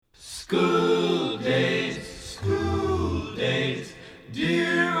School days,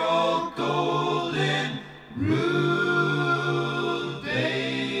 dear old golden rule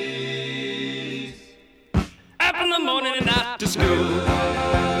days. Up in the morning and out to school.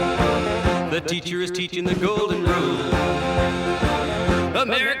 The teacher is teaching the golden rule.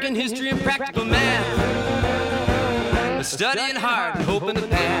 American history and practical math. Studying hard and hoping to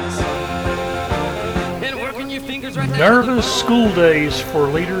pass. And working your fingers right down. Nervous school days for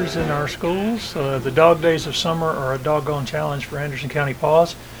leaders in our schools. The dog days of summer are a doggone challenge for Anderson County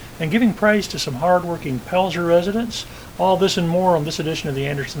Paws. And giving praise to some hardworking Pelzer residents. All this and more on this edition of the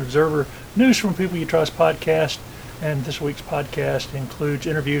Anderson Observer News from People You Trust podcast. And this week's podcast includes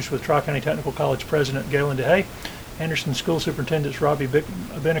interviews with Tri-County Technical College President Galen DeHay, Anderson School Superintendents Robbie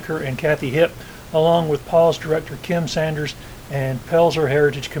Beneker and Kathy Hipp, along with Paws Director Kim Sanders and Pelzer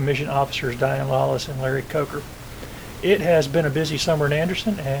Heritage Commission officers Diane Lawless and Larry Coker. It has been a busy summer in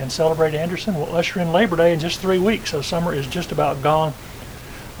Anderson, and Celebrate Anderson will usher in Labor Day in just 3 weeks, so summer is just about gone.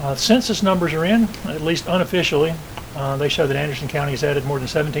 Census numbers are in, at least unofficially. They show that Anderson County has added more than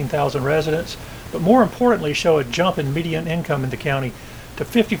 17,000 residents, but more importantly show a jump in median income in the county to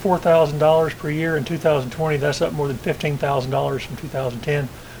 $54,000 per year in 2020. That's up more than $15,000 from 2010,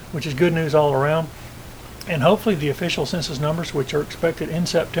 which is good news all around. And hopefully the official census numbers, which are expected in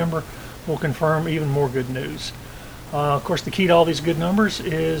September, will confirm even more good news. Of course, the key to all these good numbers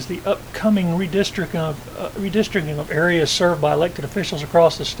is the upcoming redistricting of areas served by elected officials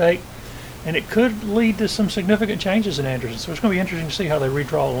across the state, and it could lead to some significant changes in Anderson. So it's going to be interesting to see how they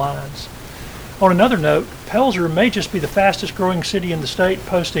redraw lines. On another note, Pelzer may just be the fastest growing city in the state,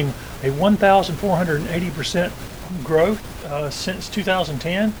 posting a 1,480% growth since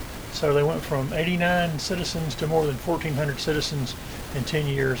 2010. So they went from 89 citizens to more than 1,400 citizens in 10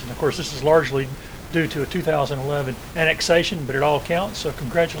 years. And of course, this is largely due to a 2011 annexation, but it all counts. So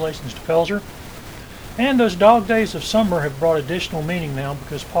congratulations to Pelzer. And those dog days of summer have brought additional meaning now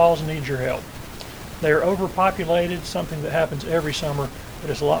because Paws need your help. They are overpopulated, something that happens every summer, but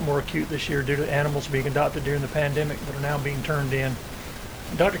it's a lot more acute this year due to animals being adopted during the pandemic that are now being turned in.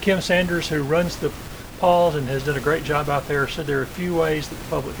 Dr. Kim Sanders, who runs the Paws and has done a great job out there, said there are a few ways that the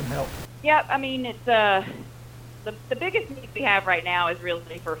public can help. Yep, I mean, it's the biggest need we have right now is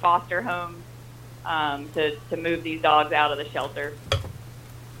really for foster homes to move these dogs out of the shelter.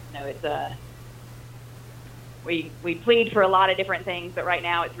 You know, it's we plead for a lot of different things, but right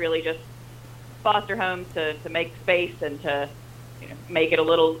now it's really just foster homes to make space and to make it a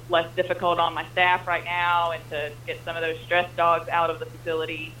little less difficult on my staff right now, and to get some of those stressed dogs out of the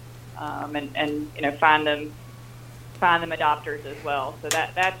facility, and find them adopters as well. So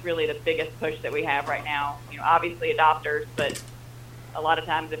that's really the biggest push that we have right now. Obviously adopters, but a lot of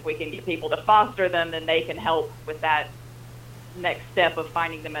times if we can get people to foster them, then they can help with that next step of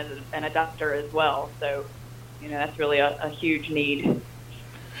finding them as an adopter as well. So that's really a huge need.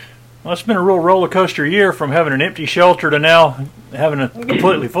 Well, it's been a real roller coaster year from having an empty shelter to now having a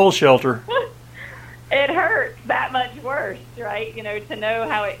completely full shelter. It hurts that much worse, right? To know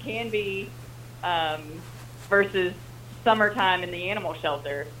how it can be versus summertime in the animal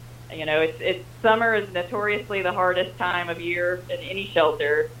shelter. It's summer is notoriously the hardest time of year in any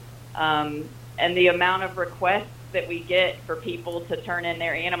shelter, and the amount of requests that we get for people to turn in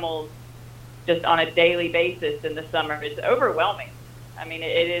their animals just on a daily basis in the summer is overwhelming. I mean,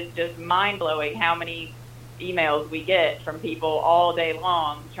 it is just mind-blowing how many emails we get from people all day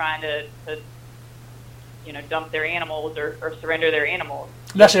long trying to dump their animals or surrender their animals.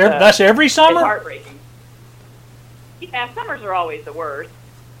 That's every summer? It's heartbreaking. Yeah, summers are always the worst.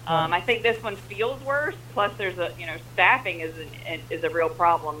 I think this one feels worse. Plus, there's staffing is a real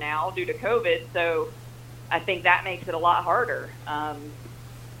problem now due to COVID. So I think that makes it a lot harder. I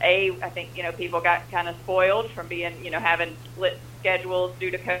think people got kind of spoiled from being having split schedules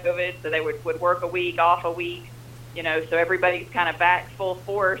due to COVID, so they would work a week, off a week, so everybody's kind of back full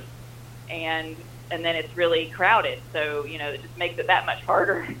force, and then it's really crowded, so it just makes it that much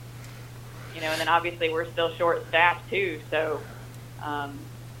harder. And then obviously we're still short staffed too, so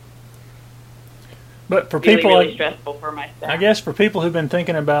but for really, people really stressful for my staff. I guess for people who've been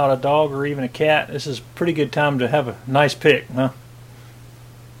thinking about a dog or even a cat, this is a pretty good time to have a nice pick, huh?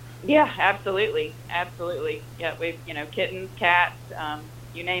 Yeah, absolutely. Yeah, we've kittens, cats,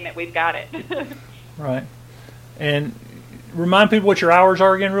 you name it, we've got it. Right. And remind people what your hours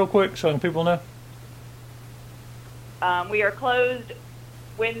are again real quick so people know. We are closed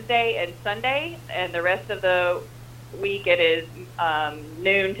Wednesday and Sunday, and the rest of the week it is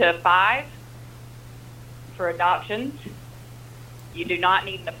noon to 5 for adoptions. You do not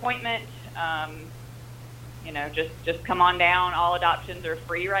need an appointment. just come on down. All adoptions are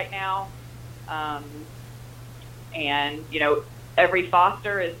free right now. And, every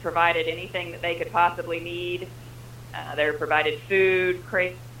foster is provided anything that they could possibly need. They're provided food,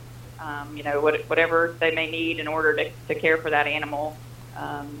 crates, whatever they may need in order to care for that animal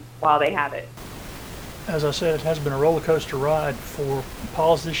while they have it. As I said, it has been a roller coaster ride for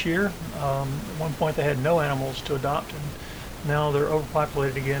paws this year. At one point they had no animals to adopt, and now they're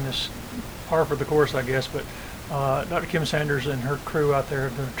overpopulated again. It's par for the course, I guess, but Dr. Kim Sanders and her crew out there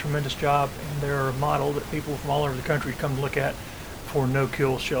have done a tremendous job, and they're a model that people from all over the country come to look at for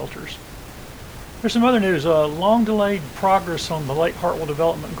no-kill shelters. There's some other news. Long delayed progress on the Lake Hartwell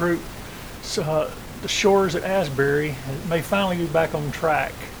Development Group. The shores at Asbury may finally be back on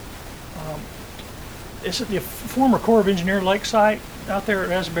track. It's at the former Corps of Engineers lake site out there at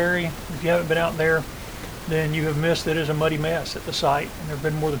Asbury. If you haven't been out there, then you have missed that it is a muddy mess at the site. And there have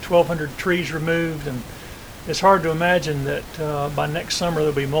been more than 1,200 trees removed, and it's hard to imagine that by next summer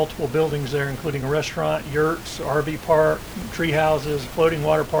there'll be multiple buildings there, including a restaurant, yurts, RV park, tree houses, floating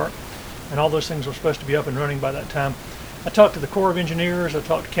water park, and all those things are supposed to be up and running by that time. I talked to the Corps of Engineers, I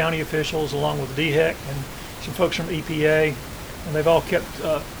talked to county officials along with DHEC and some folks from EPA, and they've all kept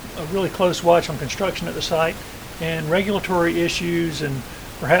a really close watch on construction at the site, and regulatory issues and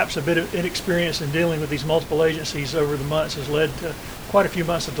perhaps a bit of inexperience in dealing with these multiple agencies over the months has led to quite a few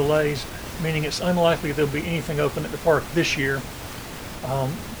months of delays, meaning it's unlikely there'll be anything open at the park this year.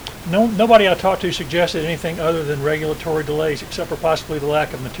 Nobody I talked to suggested anything other than regulatory delays, except for possibly the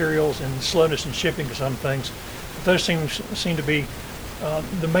lack of materials and slowness in shipping to some things. But those seem to be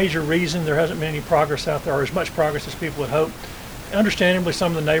the major reason there hasn't been any progress out there, or as much progress as people had hoped. Understandably,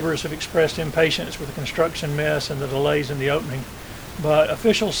 some of the neighbors have expressed impatience with the construction mess and the delays in the opening. But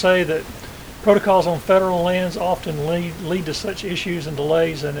officials say that protocols on federal lands often lead to such issues and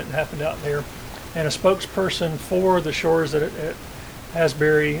delays, and it happened out there. And a spokesperson for the shores at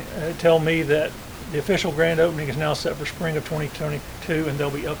Asbury tell me that the official grand opening is now set for spring of 2022, and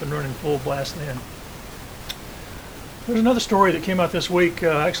they'll be up and running full blast then. There's another story that came out this week,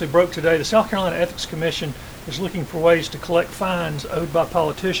 actually broke today. The South Carolina Ethics Commission is looking for ways to collect fines owed by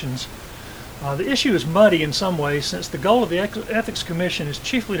politicians. The issue is muddy in some ways, since the goal of the Ethics Commission is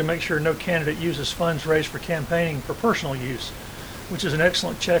chiefly to make sure no candidate uses funds raised for campaigning for personal use, which is an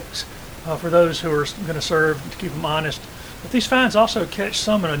excellent check for those who are going to serve, to keep them honest. But these fines also catch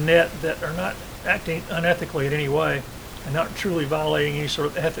some in a net that are not acting unethically in any way and not truly violating any sort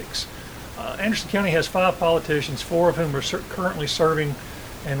of ethics. Anderson County has 5 politicians, 4 of whom are currently serving,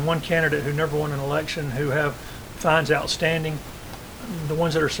 and 1 candidate who never won an election who have fines outstanding. The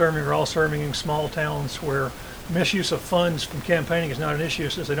ones that are serving are all serving in small towns where misuse of funds from campaigning is not an issue,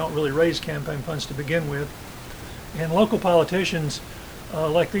 since they don't really raise campaign funds to begin with. And local politicians,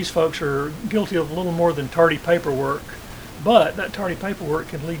 like these folks, are guilty of a little more than tardy paperwork, but that tardy paperwork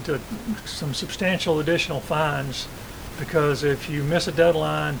can lead to some substantial additional fines, because if you miss a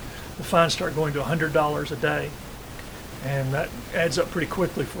deadline, the fines start going to $100 a day, and that adds up pretty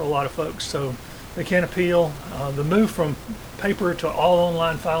quickly for a lot of folks. So they can't appeal. The move from paper to all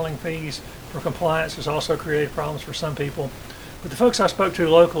online filing fees for compliance has also created problems for some people. But the folks I spoke to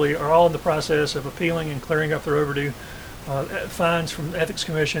locally are all in the process of appealing and clearing up their overdue fines from the Ethics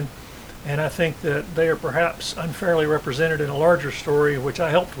Commission, and I think that they are perhaps unfairly represented in a larger story, which I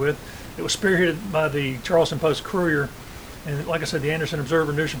helped with. It was spearheaded by the Charleston Post-Courier, and like I said, the Anderson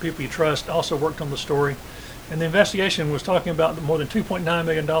Observer, News and People You Trust also worked on the story. And the investigation was talking about more than $2.9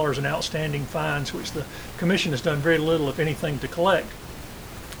 million in outstanding fines, which the commission has done very little, if anything, to collect.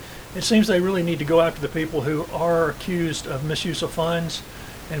 It seems they really need to go after the people who are accused of misuse of funds,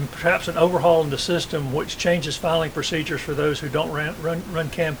 and perhaps an overhaul in the system which changes filing procedures for those who don't run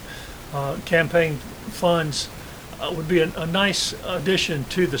campaign funds would be a nice addition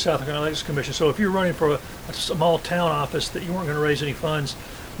to the South Carolina Ethics Commission. So if you're running for a small town office that you weren't going to raise any funds,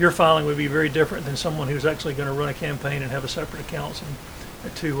 your filing would be very different than someone who's actually going to run a campaign and have a separate account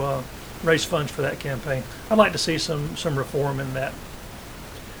to raise funds for that campaign. I'd like to see some reform in that.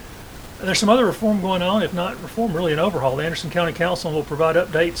 There's some other reform going on, if not reform, really an overhaul. The Anderson County Council will provide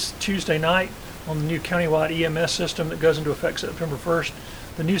updates Tuesday night on the new countywide EMS system that goes into effect September 1st.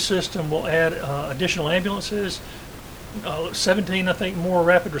 The new system will add additional ambulances, 17, I think, more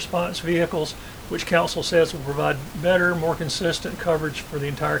rapid response vehicles, which council says will provide better, more consistent coverage for the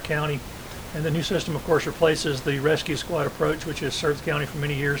entire county. And the new system, of course, replaces the rescue squad approach, which has served the county for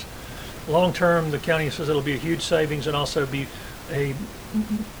many years. Long term, the county says it'll be a huge savings and also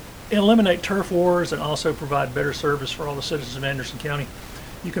eliminate turf wars and also provide better service for all the citizens of Anderson County.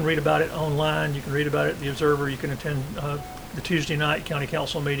 You can read about it online. You can read about it at the Observer. You can attend the Tuesday night county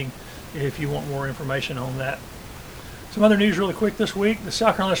council meeting if you want more information on that. Some other news really quick this week. The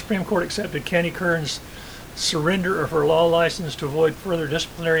South Carolina Supreme Court accepted Candy Kern's surrender of her law license to avoid further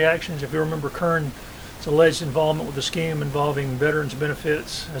disciplinary actions. If you remember, Kern's alleged involvement with the scheme involving veterans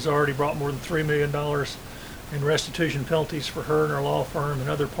benefits has already brought more than $3 million in restitution penalties for her and her law firm and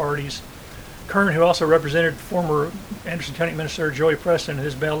other parties. Kern, who also represented former Anderson County Administrator Joey Preston in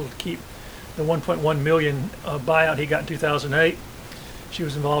his battle to keep the $1.1 million buyout he got in 2008, she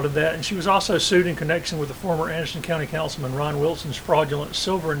was involved in that, and she was also sued in connection with the former Anderson County Councilman Ron Wilson's fraudulent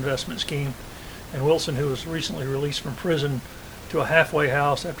silver investment scheme. And Wilson, who was recently released from prison to a halfway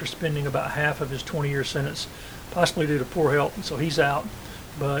house after spending about half of his 20-year sentence, possibly due to poor health, and so he's out.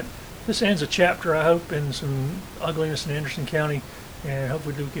 But this ends a chapter, I hope, in some ugliness in Anderson County, and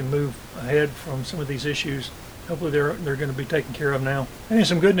hopefully we can move ahead from some of these issues. Hopefully they're going to be taken care of now. And in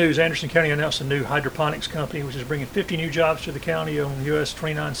some good news, Anderson County announced a new hydroponics company, which is bringing 50 new jobs to the county on US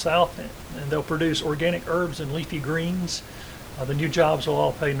 29 South, and they'll produce organic herbs and leafy greens. The new jobs will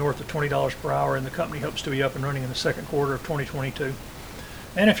all pay north of $20 per hour, and the company hopes to be up and running in the second quarter of 2022.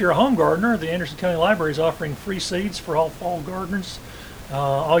 And if you're a home gardener, the Anderson County Library is offering free seeds for all fall gardeners.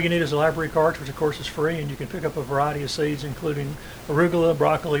 All you need is a library card, which of course is free, and you can pick up a variety of seeds, including arugula,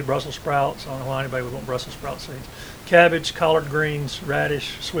 broccoli, Brussels sprouts. I don't know why anybody would want Brussels sprout seeds. Cabbage, collard greens,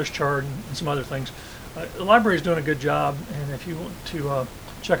 radish, Swiss chard, and some other things. The library is doing a good job, and if you want to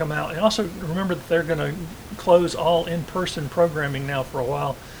check them out. And also remember that they're going to close all in-person programming now for a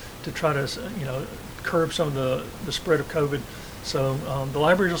while to try to, curb some of the spread of COVID. So the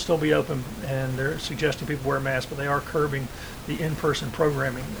libraries will still be open, and they're suggesting people wear masks, but they are curbing the in-person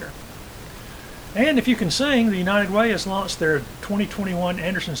programming there. And if you can sing, the United Way has launched their 2021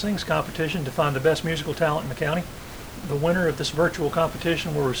 Anderson Sings competition to find the best musical talent in the county. The winner of this virtual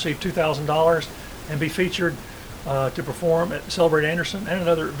competition will receive $2,000 and be featured to perform at Celebrate Anderson and at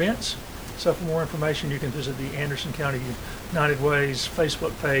other events. So for more information, you can visit the Anderson County United Way's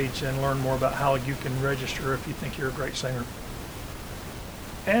Facebook page and learn more about how you can register if you think you're a great singer.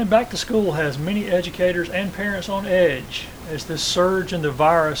 And back to school has many educators and parents on edge, as this surge in the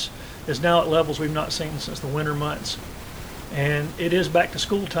virus is now at levels we've not seen since the winter months. And it is back to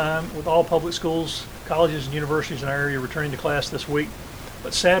school time, with all public schools, colleges, and universities in our area returning to class this week.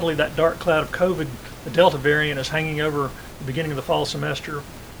 But sadly, that dark cloud of COVID, the Delta variant, is hanging over the beginning of the fall semester,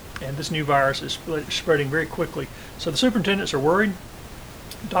 and this new virus is spreading very quickly. So the superintendents are worried.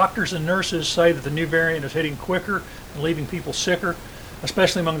 Doctors and nurses say that the new variant is hitting quicker and leaving people sicker,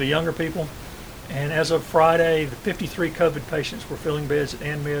 especially among the younger people. And as of Friday, the 53 COVID patients were filling beds at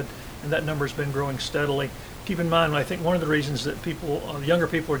ANMED, and that number has been growing steadily. Keep in mind, I think one of the reasons that younger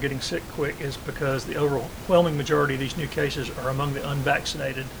people are getting sick quick is because the overwhelming majority of these new cases are among the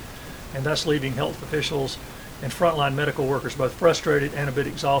unvaccinated, and that's leaving health officials and frontline medical workers both frustrated and a bit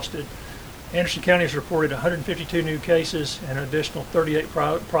exhausted. Anderson County has reported 152 new cases and an additional 38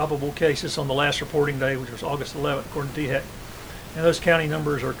 probable cases on the last reporting day, which was August 11th, according to DHEC. And those county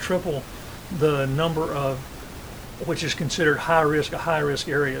numbers are triple the number of which is considered a high-risk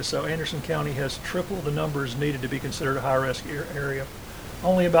area. So Anderson County has triple the numbers needed to be considered a high-risk area.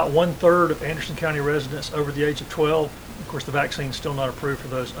 Only about 1/3 of Anderson County residents over the age of 12, of course the vaccine is still not approved for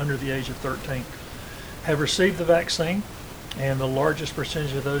those under the age of 13, have received the vaccine, and the largest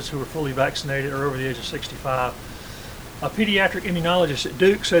percentage of those who are fully vaccinated are over the age of 65. A pediatric immunologist at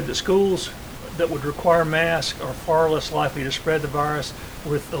Duke said that schools that would require masks are far less likely to spread the virus,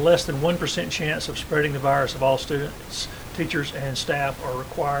 with a less than 1% chance of spreading the virus if all students, teachers, and staff are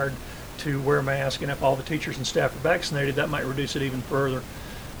required to wear masks. And if all the teachers and staff are vaccinated, that might reduce it even further.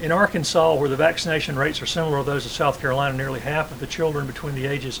 In Arkansas, where the vaccination rates are similar to those of South Carolina, nearly half of the children between the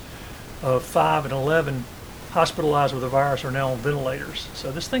ages of 5 and 11 hospitalized with the virus are now on ventilators.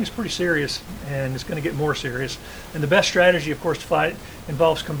 So this thing's pretty serious, and it's going to get more serious. And the best strategy, of course, to fight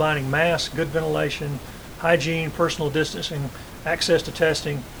involves combining masks, good ventilation, hygiene, personal distancing, access to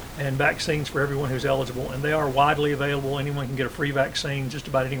testing, and vaccines for everyone who's eligible. And they are widely available. Anyone can get a free vaccine just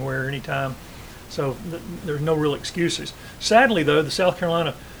about anywhere, anytime. So there's no real excuses. Sadly, though, the South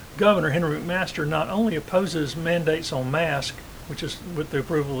Carolina Governor, Henry McMaster, not only opposes mandates on masks, which is with the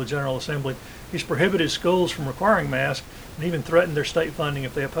approval of the General Assembly, he's prohibited schools from requiring masks and even threatened their state funding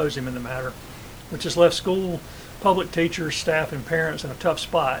if they oppose him in the matter, which has left school, public teachers, staff, and parents in a tough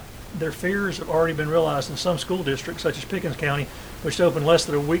spot. Their fears have already been realized in some school districts, such as Pickens County, which opened less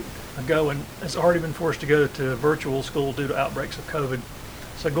than a week ago and has already been forced to go to virtual school due to outbreaks of COVID.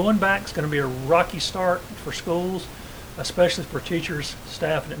 So going back is going to be a rocky start for schools, especially for teachers,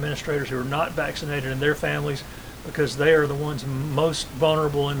 staff, and administrators who are not vaccinated and their families, because they are the ones most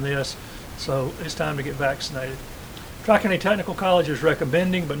vulnerable in this. So it's time to get vaccinated. Tri-County Technical College is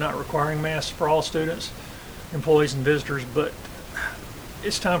recommending but not requiring masks for all students, employees, and visitors, but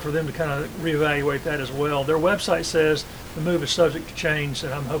it's time for them to kind of reevaluate that as well. Their website says the move is subject to change,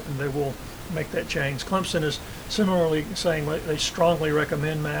 and I'm hoping they will make that change. Clemson is similarly saying they strongly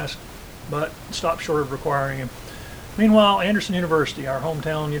recommend masks, but stop short of requiring them. Meanwhile, Anderson University, our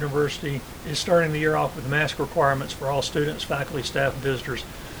hometown university, is starting the year off with mask requirements for all students, faculty, staff, and visitors.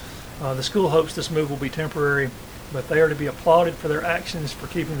 The school hopes this move will be temporary, but they are to be applauded for their actions for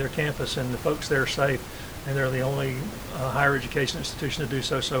keeping their campus and the folks there safe, and they're the only higher education institution to do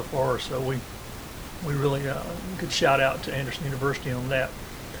so far. So we really good shout out to Anderson University on that.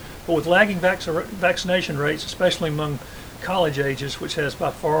 But with lagging vaccination rates, especially among college ages, which has by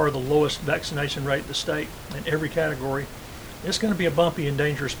far the lowest vaccination rate in the state in every category, it's going to be a bumpy and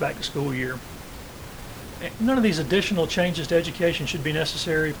dangerous back-to-school year. None of these additional changes to education should be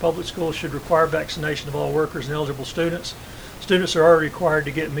necessary. Public schools should require vaccination of all workers and eligible students. Students are already required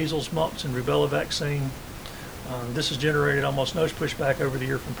to get measles, mumps, and rubella vaccine. This has generated almost no pushback over the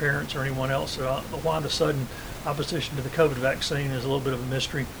year from parents or anyone else. So why the sudden opposition to the COVID vaccine is a little bit of a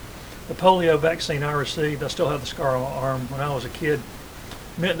mystery. The polio vaccine I received, I still have the scar on my arm when I was a kid,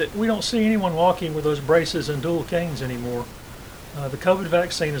 meant that we don't see anyone walking with those braces and dual canes anymore. The COVID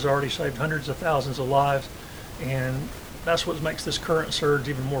vaccine has already saved hundreds of thousands of lives, and that's what makes this current surge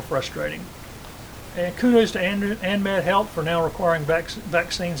even more frustrating. And kudos to ANMED Health for now requiring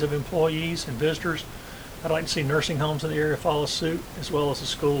vaccines of employees and visitors. I'd like to see nursing homes in the area follow suit, as well as the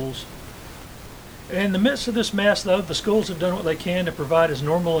schools. In the midst of this mess, though, the schools have done what they can to provide as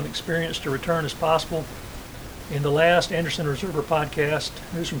normal an experience to return as possible. In the last Anderson Observer podcast,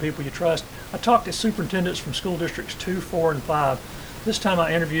 News from People You Trust, I talked to superintendents from school districts 2, 4, and 5. This time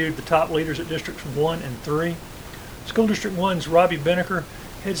I interviewed the top leaders at districts 1 and 3. School District 1's Robbie Beneker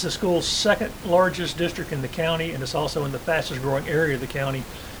heads the school's second largest district in the county, and is also in the fastest growing area of the county.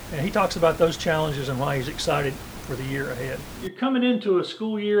 And he talks about those challenges and why he's excited for the year ahead. You're coming into a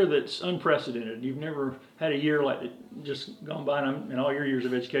school year that's unprecedented. You've never had a year like it just gone by in all your years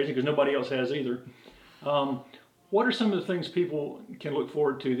of education, because nobody else has either. What are some of the things people can look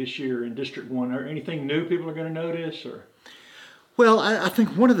forward to this year in District 1? Or anything new people are going to notice? Or Well, I think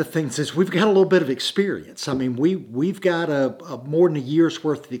one of the things is we've got a little bit of experience. I mean, we've got a more than a year's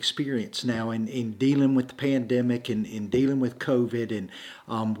worth of experience now in dealing with the pandemic and in dealing with COVID,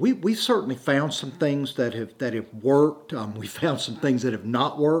 and we've certainly found some things that have worked. We found some things that have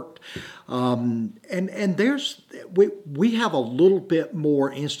not worked, and we have a little bit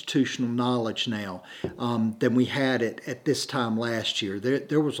more institutional knowledge now than we had at this time last year.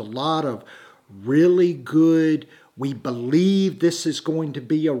 There was a lot of really good. We believe this is going to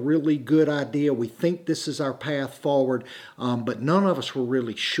be a really good idea. We think this is our path forward, but none of us were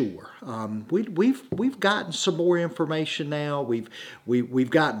really sure. We've gotten some more information now. We've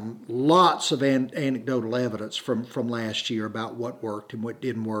gotten lots of anecdotal evidence from last year about what worked and what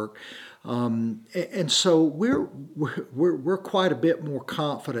didn't work, and so we're quite a bit more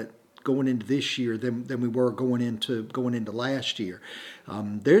confident going into this year than we were going into last year.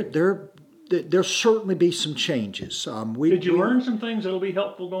 There'll certainly be some changes. Did you learn some things that'll be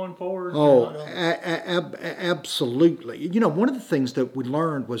helpful going forward? Oh, absolutely. You know, one of the things that we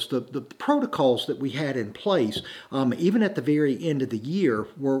learned was the protocols that we had in place, even at the very end of the year,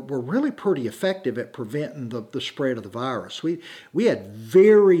 were really pretty effective at preventing the spread of the virus. We had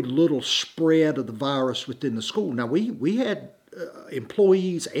very little spread of the virus within the school. Now, we had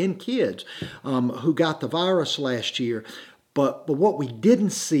employees and kids who got the virus last year. But what we didn't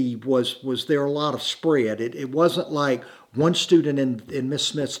see was there a lot of spread. It wasn't like one student in Miss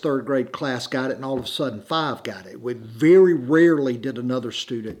Smith's third grade class got it and all of a sudden 5 got it. Very rarely did another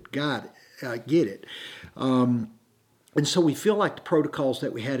student get it. And so we feel like the protocols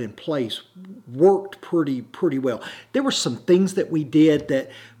that we had in place worked pretty well. There were some things that we did that,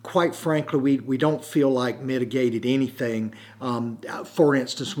 quite frankly, we don't feel like mitigated anything. For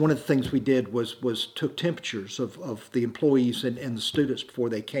instance, one of the things we did was took temperatures of the employees and the students before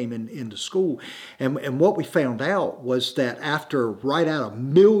they came into school. And what we found out was that after right out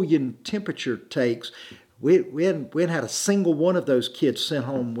 1 million temperature takes, we hadn't had a single one of those kids sent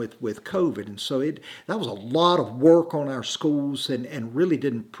home with COVID. And so that was a lot of work on our schools and really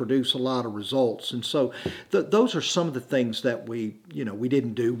didn't produce a lot of results. And so those are some of the things that we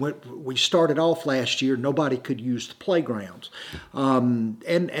didn't do. We started off last year, nobody could use the playgrounds.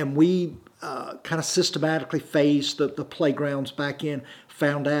 And we kind of systematically phased the playgrounds back in,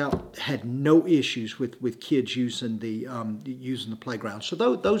 found out had no issues with kids using the playground. So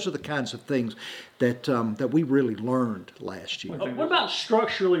those are the kinds of things that we really learned last year. What about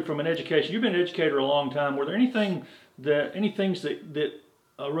structurally from an education? You've been an educator a long time. Were there anything any things that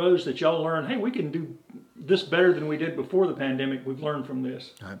arose that y'all learned, hey, we can do this better than we did before the pandemic, we've learned from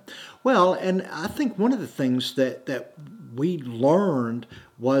this? Right. Well, and I think one of the things that we learned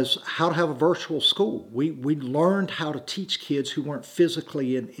was how to have a virtual school. We learned how to teach kids who weren't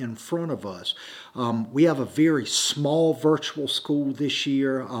physically in front of us. We have a very small virtual school this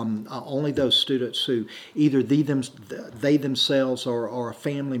year. Only those students who either they themselves or a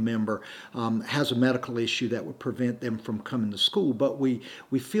family member has a medical issue that would prevent them from coming to school. But we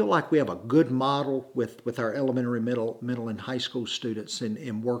feel like we have a good model with our elementary, middle, and high school students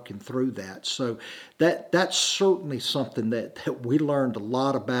in working through that. So that's certainly something that we learned a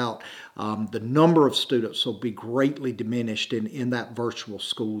lot about. The number of students will be greatly diminished in that virtual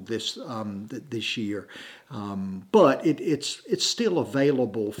school this year, but it's still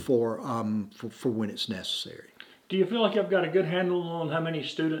available for when it's necessary. Do you feel like I've got a good handle on how many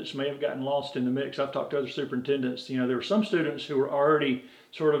students may have gotten lost in the mix? I've talked to other superintendents. There were some students who were already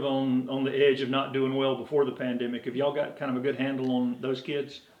sort of on the edge of not doing well before the pandemic. Have y'all got kind of a good handle on those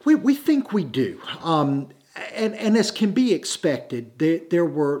kids? We think we do. And as can be expected, there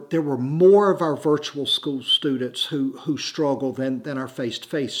were more of our virtual school students who struggle than our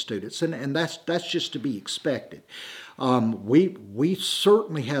face-to-face students, and that's just to be expected. We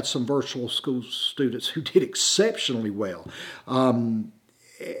certainly had some virtual school students who did exceptionally well. And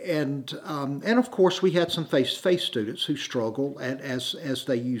of course, we had some face-to-face students who struggled, as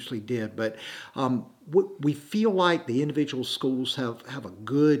they usually did. But we feel like the individual schools have a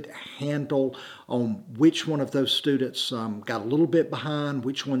good handle on which one of those students got a little bit behind,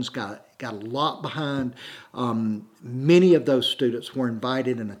 which ones got a lot behind. Many of those students were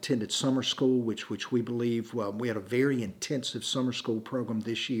invited and attended summer school, which we believe, we had a very intensive summer school program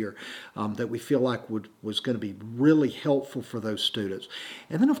this year that we feel like was going to be really helpful for those students.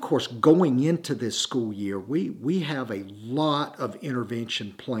 And then, of course, going into this school year, we have a lot of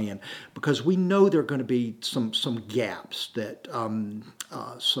intervention planned because we know there are going to be some gaps, that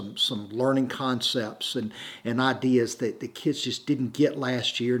some learning concepts and ideas that the kids just didn't get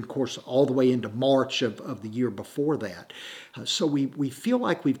last year, and of course all the way into March of the year before that. So we feel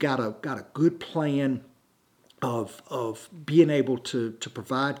like we've got a good plan of being able to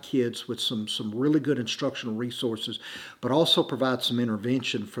provide kids with some really good instructional resources, but also provide some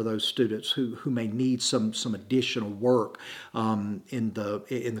intervention for those students who may need some additional work in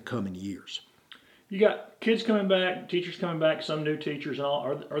the coming years. You got kids coming back, teachers coming back, some new teachers and all.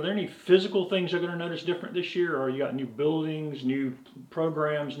 Are there any physical things they're going to notice different this year, or you got new buildings, new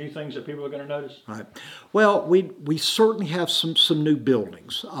programs, new things that people are going to notice? All right. Well, we certainly have some new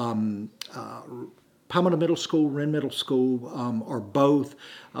buildings. Palmetto Middle School, Wren Middle School are both.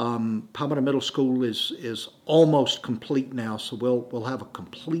 Palmetto Middle School is almost complete now, so we'll have a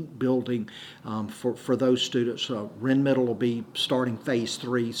complete building for those students. Wren Middle will be starting phase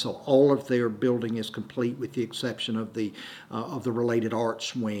 3, so all of their building is complete with the exception of the related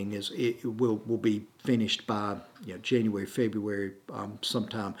arts wing. It will be finished by January, February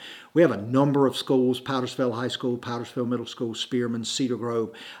sometime. We have a number of schools: Powdersville High School, Powdersville Middle School, Spearman, Cedar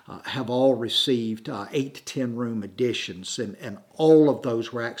Grove, have all received 8 to 10 room additions, and all of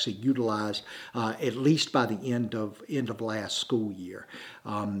those were actually utilized at least by the end of last school year.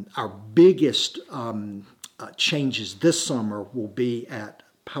 Our biggest changes this summer will be at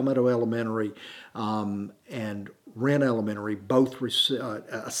Palmetto Elementary and Wren Elementary. Both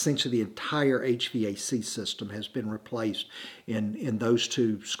essentially the entire HVAC system has been replaced in those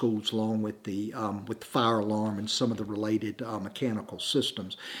two schools, along with the fire alarm and some of the related mechanical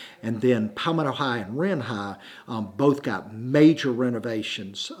systems. And then Palmetto High and Wren High both got major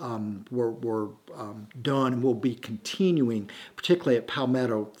renovations were done, and will be continuing, particularly at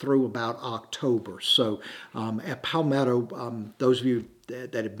Palmetto, through about October. So at Palmetto, those of you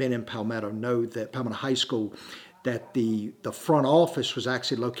that have been in Palmetto know that Palmetto High School, that the front office was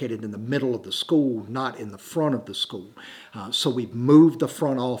actually located in the middle of the school, not in the front of the school. So we've moved the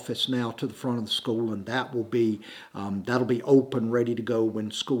front office now to the front of the school, and that'll be open, ready to go when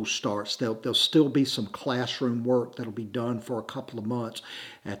school starts. There'll still be some classroom work that'll be done for a couple of months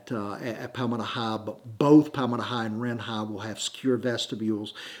at Palmetto High, but both Palmetto High and Wren High will have secure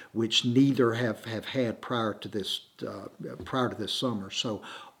vestibules, which neither have had prior to this summer. So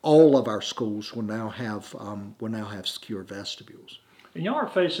all of our schools will now have secure vestibules. And y'all are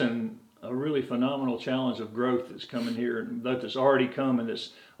facing a really phenomenal challenge of growth that's coming here, and that's already come, and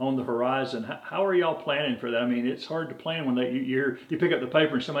that's on the horizon. How are y'all planning for that? I mean, it's hard to plan when you pick up the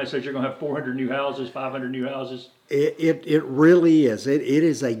paper and somebody says you're going to have 400 new houses, 500 new houses. It really is. It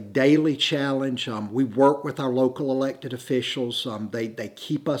is a daily challenge. We work with our local elected officials. They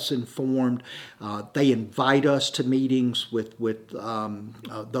keep us informed. They invite us to meetings with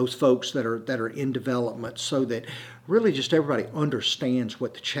those folks that are in development, so that really just everybody understands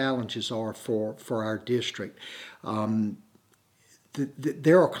what the challenges are for our district.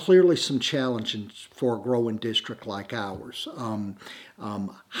 There are clearly some challenges for a growing district like ours.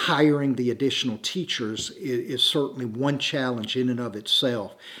 Hiring the additional teachers is certainly one challenge in and of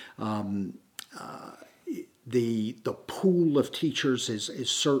itself. The pool of teachers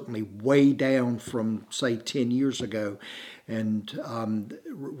is certainly way down from, say, 10 years ago, and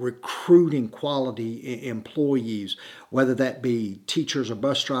recruiting quality employees, whether that be teachers or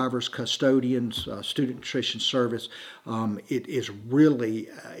bus drivers, custodians, student nutrition service, it is really,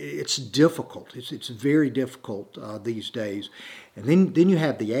 it's difficult. It's very difficult these days. And then you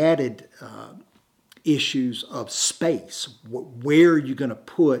have the added issues of space. Where are you going to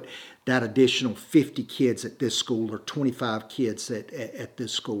put that additional 50 kids at this school or 25 kids at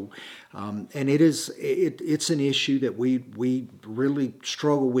this school? And it's an issue that we really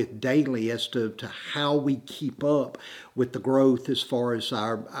struggle with daily as to how we keep up with the growth as far as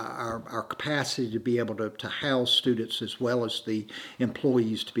our capacity to be able to house students as well as the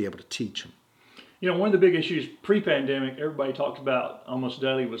employees to be able to teach them. You know, one of the big issues pre-pandemic everybody talked about almost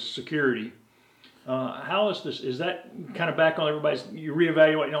daily was security. How is that kind of back on everybody's, you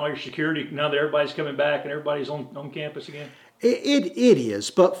reevaluating all your security now that everybody's coming back and everybody's on campus again? It is,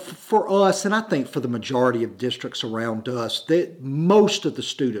 but for us, and I think for the majority of districts around us, that most of the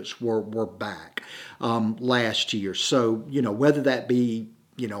students were back last year. So, you know, whether that be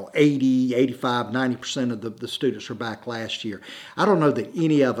 80, 85, 90% of the students are back last year. I don't know that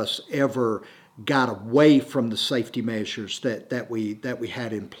any of us ever got away from the safety measures that we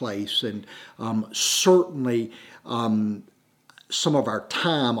had in place, and certainly some of our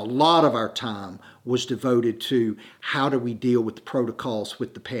time, a lot of our time, was devoted to how do we deal with the protocols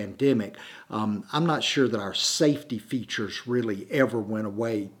with the pandemic. I'm not sure that our safety features really ever went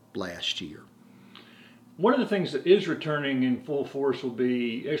away last year. One of the things that is returning in full force will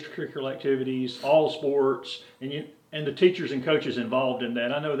be extracurricular activities, all sports, and the teachers and coaches involved in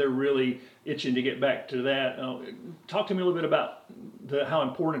that. I know they're really itching to get back to that. Talk to me a little bit about how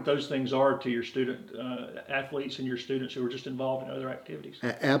important those things are to your student athletes and your students who are just involved in other activities.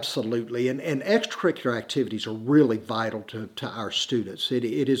 Absolutely, and extracurricular activities are really vital to our students. It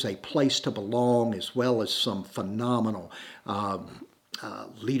is a place to belong, as well as some phenomenal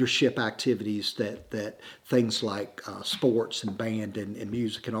leadership activities that things like sports and band and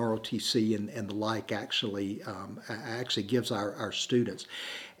music and ROTC and the like actually gives our students.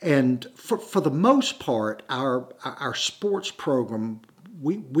 And for the most part, our sports program,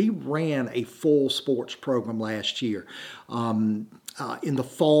 we ran a full sports program last year. In the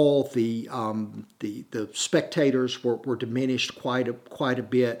fall, the spectators were diminished quite a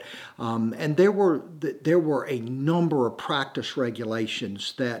bit, and there were a number of practice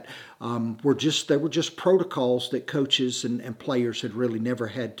regulations that were just protocols that coaches and players had really never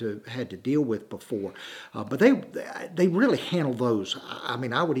had to deal with before. But they really handled those. I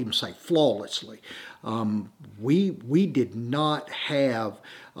mean, I would even say flawlessly. We did not have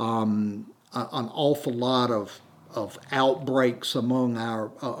an awful lot of outbreaks among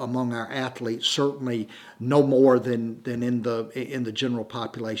our athletes, certainly no more than in the general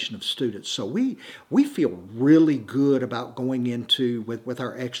population of students. So we feel really good about going into with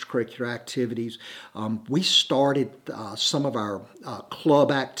our extracurricular activities. We started some of our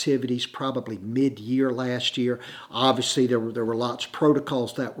club activities probably mid-year last year. Obviously there were lots of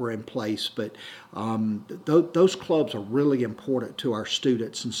protocols that were in place, but those clubs are really important to our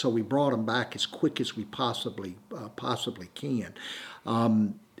students, and so we brought them back as quick as we possibly can.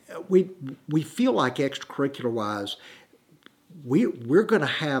 We feel like extracurricular-wise, we're going to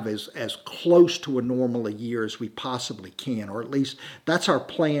have as close to a normal a year as we possibly can, or at least that's our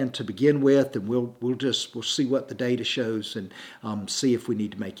plan to begin with, and we'll see what the data shows and see if we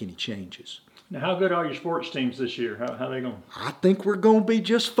need to make any changes. Now, how good are your sports teams this year? How are they going? I think we're going to be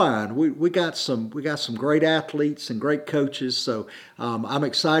just fine. We got some great athletes and great coaches, so I'm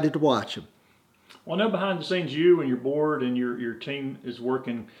excited to watch them. Well, I know behind the scenes you and your board and your team is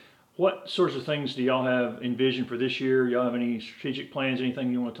working. What sorts of things do y'all have envisioned for this year? Y'all have any strategic plans,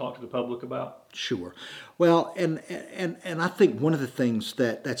 anything you want to talk to the public about? Sure. Well, and I think one of the things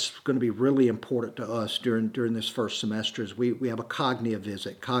that's going to be really important to us during this first semester is we have a COGNIA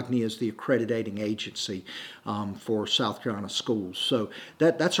visit. COGNIA is the accrediting agency for South Carolina schools. So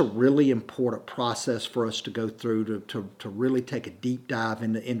that's a really important process for us to go through to really take a deep dive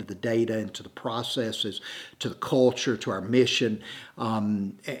into the data, into the processes, to the culture, to our mission,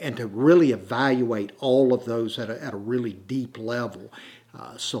 and to really evaluate all of those at a really deep level.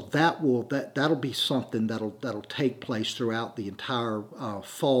 So that'll be something that'll take place throughout the entire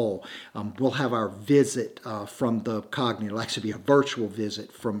fall. We'll have our visit from the COGNIA. It'll actually be a virtual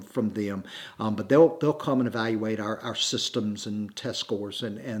visit from them, but they'll come and evaluate our systems and test scores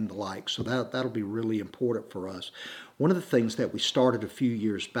and the like. So that'll be really important for us. One of the things that we started a few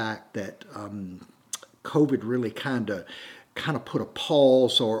years back that COVID really kind of put a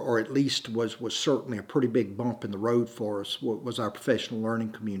pause, or at least was certainly a pretty big bump in the road for us, was our professional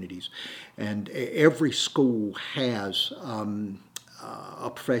learning communities. And every school has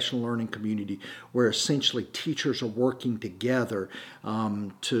a professional learning community where essentially teachers are working together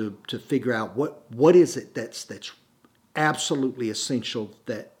to figure out what is it that's absolutely essential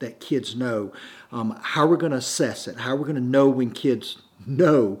that kids know. How we're going to assess it, how we're going to know when kids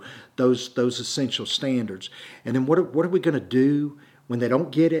know those essential standards, and then what are we going to do when they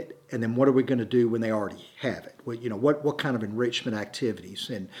don't get it, and then what are we going to do when they already have it? What kind of enrichment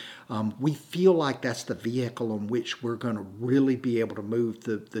activities? And we feel like that's the vehicle on which we're going to really be able to move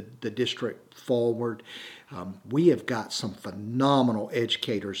the district forward. We have got some phenomenal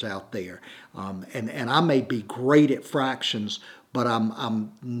educators out there, and I may be great at fractions, but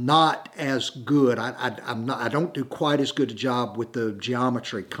I'm not as good. I don't do quite as good a job with the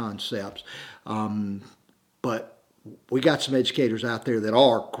geometry concepts, but we got some educators out there that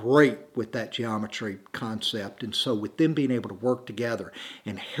are great with that geometry concept. And so with them being able to work together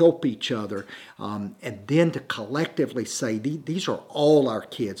and help each other, and then to collectively say, these are all our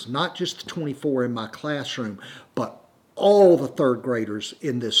kids, not just the 24 in my classroom, but all the third graders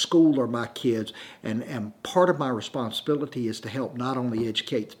in this school are my kids, and part of my responsibility is to help not only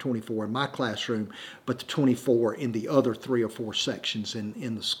educate the 24 in my classroom, but the 24 in the other 3 or 4 sections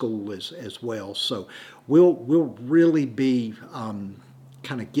in the school as well. So we'll really be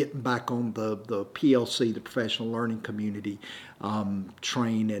kind of getting back on the PLC, the professional learning community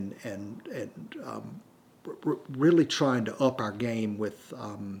train, and really trying to up our game with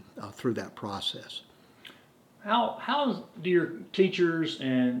through that process. How do your teachers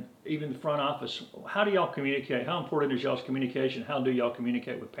and even the front office, how do y'all communicate? How important is y'all's communication? How do y'all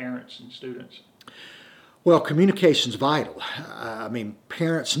communicate with parents and students? Well, communication's vital. I mean,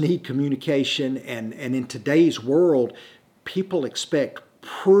 parents need communication, and in today's world, people expect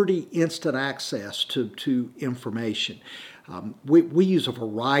pretty instant access to information. We use a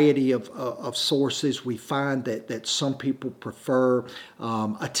variety of sources. We find that some people prefer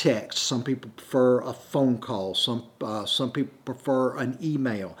a text, some people prefer a phone call, some people prefer an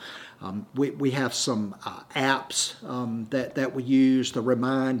email. We have some apps that we use, the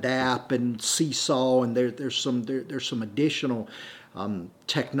Remind app and Seesaw, and there's some additional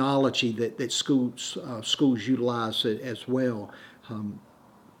technology that schools utilize as well.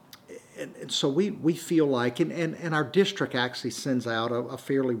 And so we feel like, and our district actually sends out a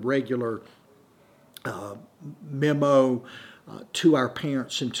fairly regular memo to our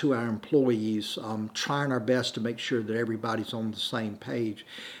parents and to our employees, trying our best to make sure that everybody's on the same page.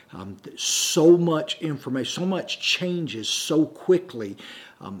 So much information, so much changes so quickly.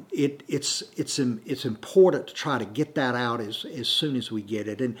 It's important to try to get that out as soon as we get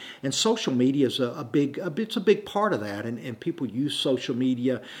it, and social media is a big part of that, and people use social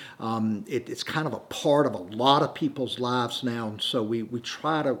media. It's kind of a part of a lot of people's lives now, and so we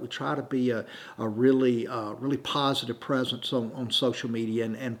try to be a really positive presence on social media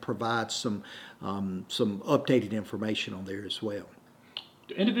and provide some updated information on there as well.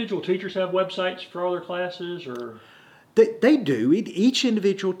 Do individual teachers have websites for all their classes, or? They do. Each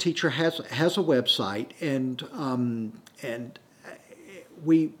individual teacher has a website, and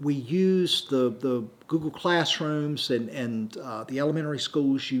we use the Google Classrooms, and the elementary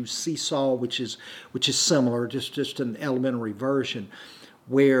schools use Seesaw, which is similar, just an elementary version,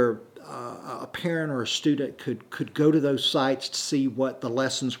 where a parent or a student could go to those sites to see what the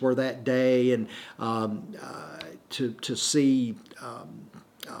lessons were that day, and to see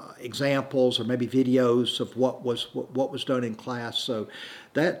examples or maybe videos of what was done in class. So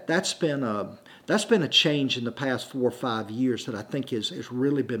that's been that's been a change in the past 4 or 5 years that I think has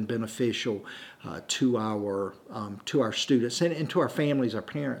really been beneficial to our students and to our families, our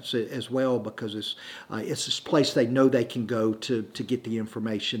parents as well, because it's this place they know they can go to get the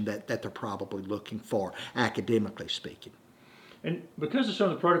information that they're probably looking for, academically speaking. And because of some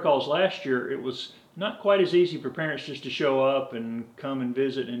of the protocols last year, it was not quite as easy for parents just to show up and come and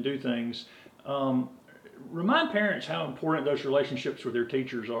visit and do things. Remind parents how important those relationships with their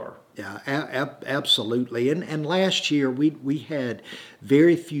teachers are. Yeah, absolutely. And last year we had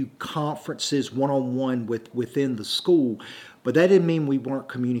very few conferences one-on-one within the school, but that didn't mean we weren't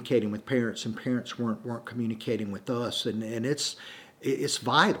communicating with parents, and parents weren't communicating with us. And it's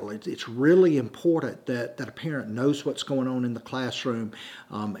vital. It's really important that a parent knows what's going on in the classroom,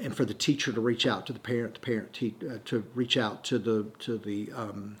 and for the teacher to reach out to the parent, to reach out to the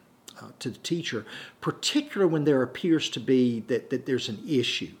teacher, particularly when there appears to be that there's an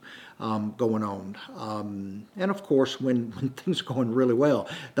issue going on. And of course, when things are going really well,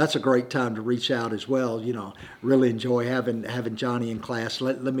 that's a great time to reach out as well. Really enjoy having Johnny in class.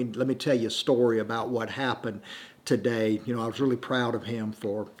 Let me tell you a story about what happened today. I was really proud of him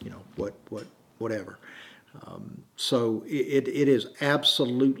for whatever. So it is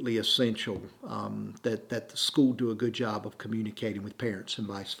absolutely essential that the school do a good job of communicating with parents and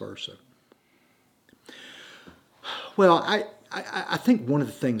vice versa. Well, I think one of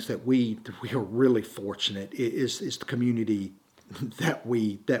the things that we are really fortunate is the community that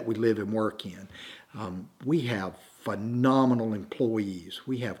we live and work in. We have phenomenal employees.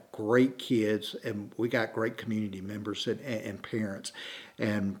 We have great kids, and we got great community members and parents.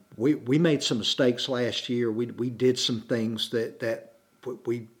 And we made some mistakes last year. We did some things that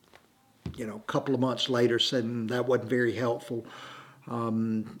we a couple of months later said that wasn't very helpful.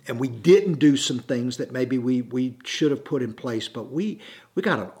 And we didn't do some things that maybe we should have put in place, but we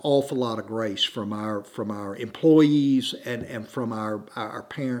got an awful lot of grace from our employees and from our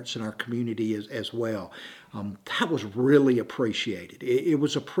parents and our community as well. That was really appreciated. It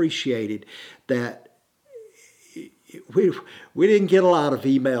was appreciated that we didn't get a lot of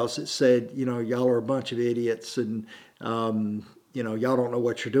emails that said, y'all are a bunch of idiots and y'all don't know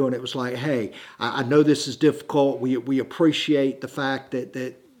what you're doing. It was like, hey, I know this is difficult. We appreciate the fact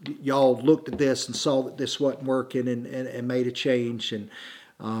that y'all looked at this and saw that this wasn't working and made a change.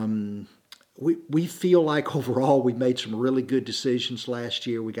 And we feel like overall we made some really good decisions last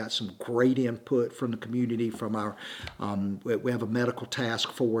year. We got some great input from the community, from our, we have a medical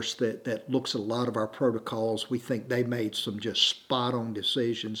task force that looks at a lot of our protocols. We think they made some just spot on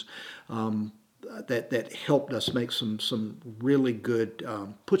decisions. That helped us make some really good,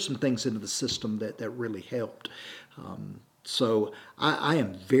 put some things into the system that really helped. So I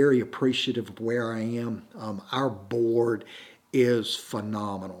am very appreciative of where I am. Our board is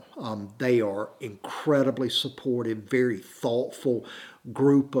phenomenal. They are incredibly supportive, very thoughtful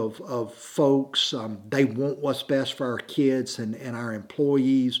group of folks. They want what's best for our kids and our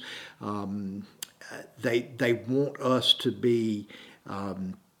employees. They want us to be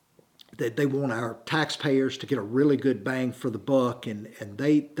they want our taxpayers to get a really good bang for the buck, and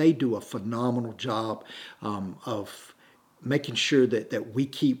they do a phenomenal job of making sure that we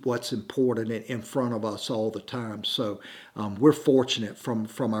keep what's important in front of us all the time. So we're fortunate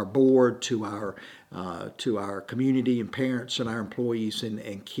from our board to our community and parents and our employees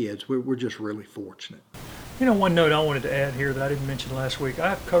and kids. We're just really fortunate. One note I wanted to add here that I didn't mention last week.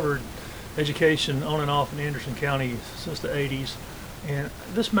 I've covered education on and off in Anderson County since the 80s. And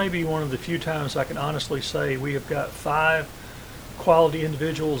this may be one of the few times I can honestly say we have got 5 quality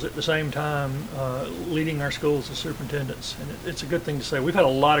individuals at the same time leading our schools as superintendents. And it's a good thing to say. We've had a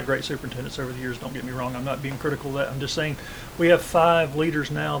lot of great superintendents over the years, don't get me wrong. I'm not being critical of that. I'm just saying we have 5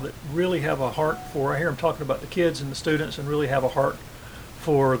 leaders now that really have a heart for, I hear them talking about the kids and the students, and really have a heart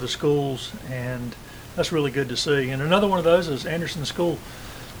for the schools. And that's really good to see. And another one of those is Anderson School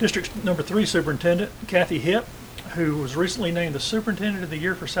District number 3 Superintendent, Kathy Hipp, who was recently named the Superintendent of the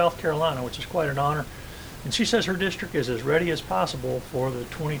Year for South Carolina, which is quite an honor. And she says her district is as ready as possible for the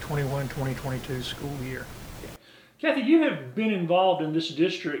 2021-2022 school year. Kathy, you have been involved in this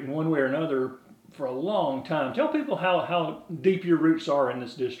district in one way or another for a long time. Tell people how deep your roots are in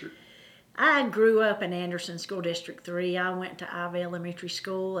this district. I grew up in Anderson School District 3. I went to Ivy Elementary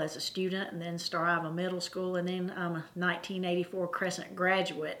School as a student, and then Star Ivy Middle School, and then I'm a 1984 Crescent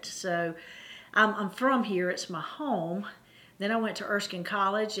graduate. So I'm from here. It's my home. Then I went to Erskine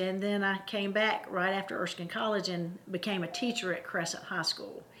College, and then I came back right after Erskine College and became a teacher at Crescent High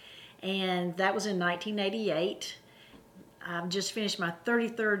School. And that was in 1988. I've just finished my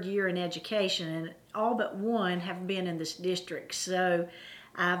 33rd year in education, and all but one have been in this district. So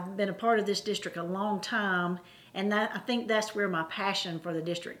I've been a part of this district a long time, and I think that's where my passion for the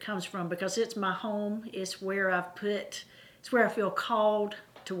district comes from, because it's my home. It's where it's where I feel called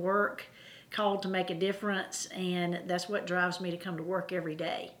to work, called to make a difference, and that's what drives me to come to work every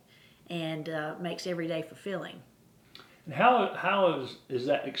day and makes every day fulfilling. And how is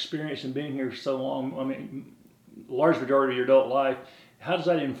that experience in being here so long? I mean, large majority of your adult life. How does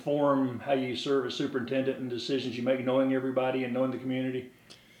that inform how you serve as superintendent and decisions you make, knowing everybody and knowing the community?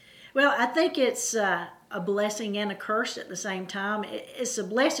 Well, I think it's a blessing and a curse at the same time. It's a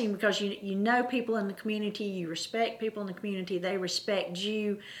blessing because you know people in the community, you respect people in the community, they respect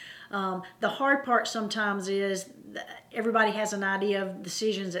you. The hard part sometimes is that everybody has an idea of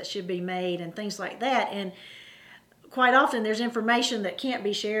decisions that should be made and things like that. And quite often there's information that can't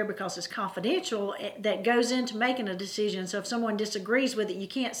be shared because it's confidential that goes into making a decision. So if someone disagrees with it, you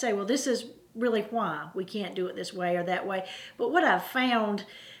can't say, well, this is really why we can't do it this way or that way. But what I've found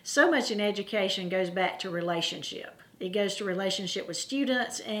so much in education goes back to relationship. It goes to relationship with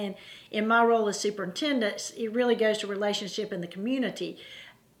students, and in my role as superintendent, it really goes to relationship in the community.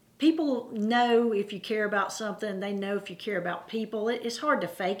 People know if you care about something, they know if you care about people. It's hard to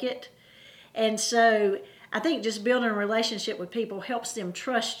fake it. And so I think just building a relationship with people helps them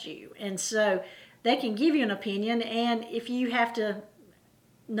trust you. And so they can give you an opinion, and if you have to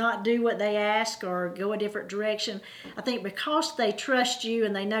not do what they ask or go a different direction, I think because they trust you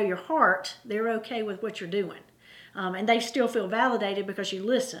and they know your heart, they're okay with what you're doing. And they still feel validated because you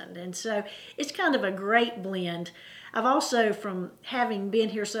listened. And so it's kind of a great blend. I've also, from having been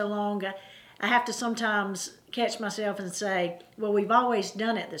here so long, I have to sometimes catch myself and say, well, we've always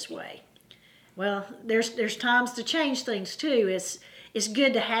done it this way. Well, there's times to change things too. It's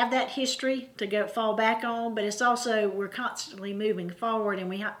good to have that history to fall back on, but it's also we're constantly moving forward, and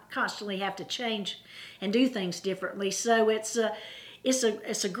we constantly have to change and do things differently. So it's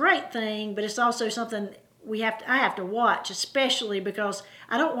a great thing, but it's also something I have to watch, especially because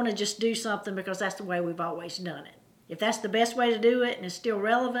I don't want to just do something because that's the way we've always done it. If that's the best way to do it and it's still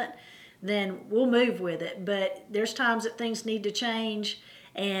relevant, then we'll move with it. But there's times that things need to change,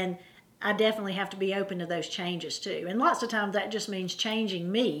 and I definitely have to be open to those changes too. And lots of times that just means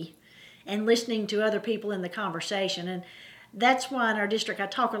changing me and listening to other people in the conversation. And that's why in our district I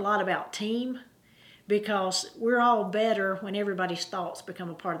talk a lot about team, because we're all better when everybody's thoughts become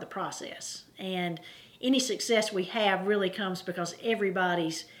a part of the process. And any success we have really comes because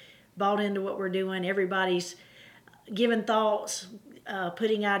everybody's bought into what we're doing, everybody's giving thoughts,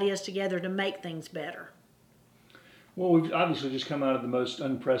 putting ideas together to make things better. Well, we've obviously just come out of the most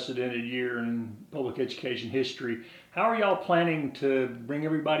unprecedented year in public education history. How are y'all planning to bring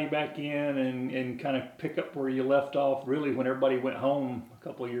everybody back in and kind of pick up where you left off, really, when everybody went home a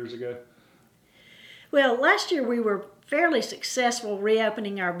couple of years ago? Well, last year we were fairly successful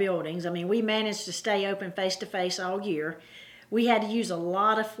reopening our buildings. I mean, we managed to stay open face-to-face all year. We had to use a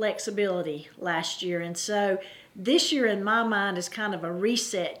lot of flexibility last year, and so this year in my mind is kind of a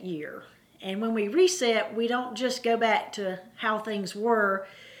reset year. And when we reset, we don't just go back to how things were.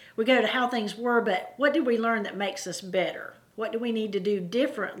 We go to how things were, but what did we learn that makes us better? What do we need to do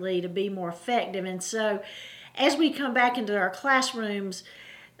differently to be more effective? And so as we come back into our classrooms,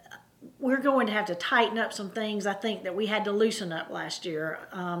 we're going to have to tighten up some things I think that we had to loosen up last year.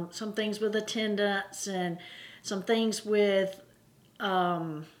 Some things with attendance and some things with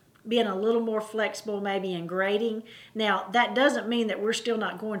being a little more flexible maybe in grading. Now, that doesn't mean that we're still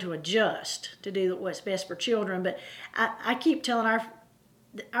not going to adjust to do what's best for children, but I keep telling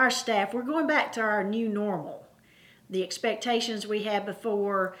our staff we're going back to our new normal. The expectations we had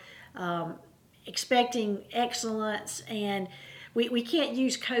before, expecting excellence, and we can't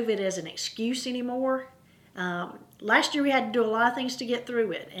use COVID as an excuse anymore. Last year we had to do a lot of things to get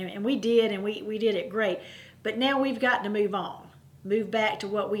through it, and we did, and we did it great. But now we've got to move on. Move back to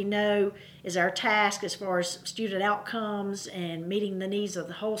what we know is our task as far as student outcomes and meeting the needs of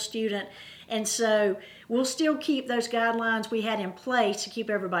the whole student. And so we'll still keep those guidelines we had in place to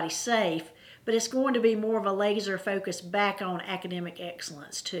keep everybody safe, but it's going to be more of a laser focus back on academic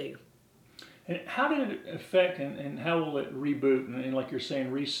excellence too. And how did it affect and how will it reboot and like you're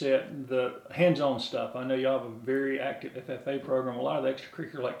saying, reset the hands-on stuff? I know y'all have a very active FFA program. A lot of the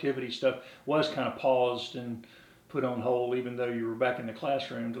extracurricular activity stuff was kind of paused and put on hold, even though you were back in the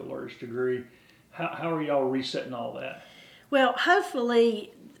classroom to a large degree. How are y'all resetting all that? Well,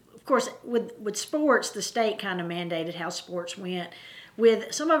 hopefully, of course, with sports, the state kind of mandated how sports went.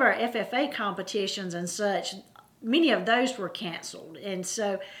 With some of our FFA competitions and such, many of those were canceled. And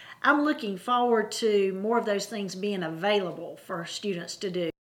so I'm looking forward to more of those things being available for students to do.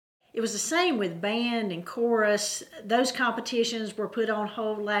 it was the same with band and chorus. Those competitions were put on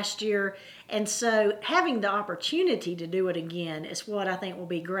hold last year. And so having the opportunity to do it again is what I think will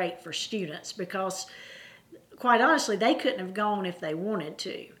be great for students, because quite honestly, they couldn't have gone if they wanted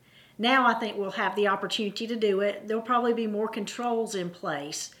to. Now I think we'll have the opportunity to do it. There'll probably be more controls in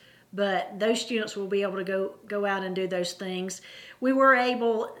place, but those students will be able to go out and do those things. We were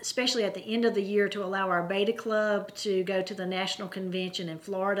able, especially at the end of the year, to allow our Beta Club to go to the National Convention in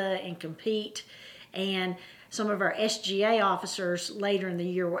Florida and compete. And some of our SGA officers later in the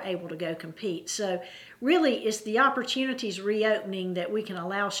year were able to go compete. So really, it's the opportunities reopening that we can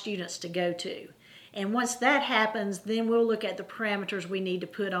allow students to go to. And once that happens, then we'll look at the parameters we need to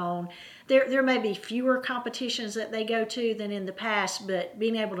put on. There may be fewer competitions that they go to than in the past, but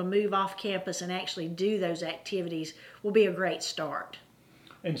being able to move off campus and actually do those activities will be a great start.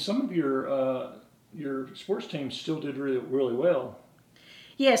 And some of your sports teams still did really, really well.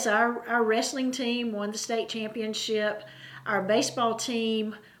 Yes, our wrestling team won the state championship. Our baseball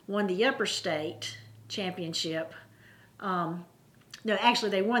team won the upper state championship. No, actually,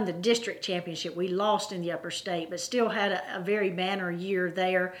 they won the district championship. We lost in the upper state, but still had a very banner year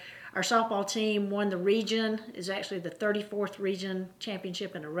there. Our softball team won the region. Is actually the 34th region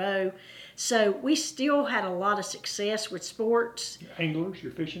championship in a row. So we still had a lot of success with sports. Anglers,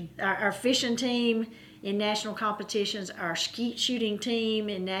 your fishing? Our fishing team in national competitions, our skeet shooting team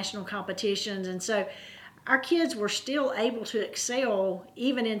in national competitions. And so our kids were still able to excel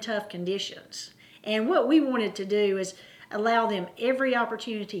even in tough conditions. And what we wanted to do is allow them every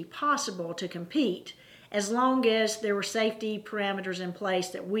opportunity possible to compete, as long as there were safety parameters in place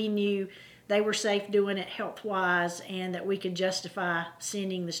that we knew they were safe doing it health-wise and that we could justify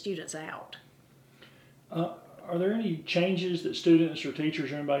sending the students out. Are there any changes that students or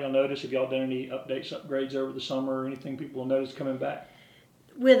teachers or anybody will notice? Have y'all done any updates, upgrades over the summer, or anything people will notice coming back?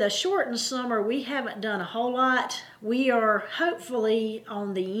 With a shortened summer, we haven't done a whole lot. We are hopefully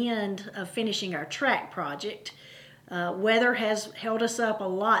on the end of finishing our track project. Weather has held us up a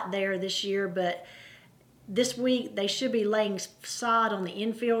lot there this year, but this week they should be laying sod on the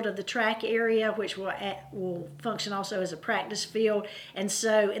infield of the track area, which will function also as a practice field. And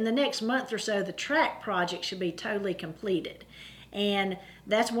so in the next month or so, the track project should be totally completed. And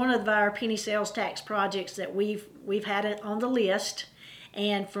that's one of our penny sales tax projects that we've had it on the list.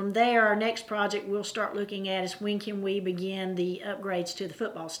 And from there, our next project we'll start looking at is when can we begin the upgrades to the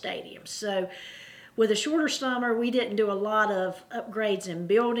football stadium. So with a shorter summer, we didn't do a lot of upgrades in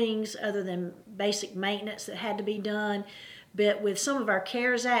buildings other than basic maintenance that had to be done. But with some of our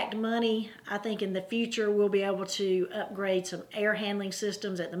CARES Act money, I think in the future we'll be able to upgrade some air handling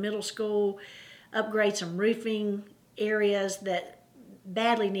systems at the middle school, upgrade some roofing areas that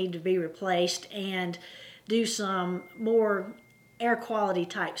badly need to be replaced, and do some more air quality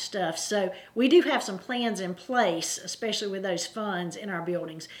type stuff. So we do have some plans in place, especially with those funds in our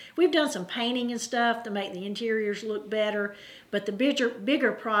buildings. We've done some painting and stuff to make the interiors look better, but the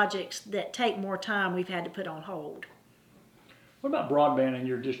bigger projects that take more time we've had to put on hold. What about broadband in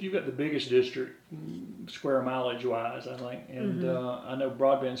your district? You've got the biggest district, square mileage wise, I think, and I know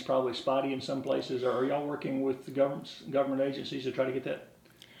broadband's probably spotty in some places. Are y'all working with the government agencies to try to get that?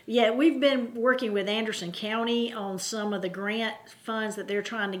 Yeah, we've been working with Anderson County on some of the grant funds that they're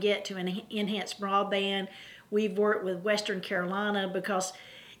trying to get to enhance broadband. We've worked with Western Carolina because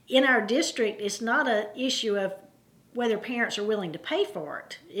in our district, it's not an issue of whether parents are willing to pay for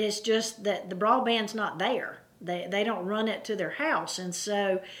it. It's just that the broadband's not there. They don't run it to their house. And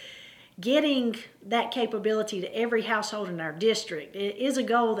so getting that capability to every household in our district is a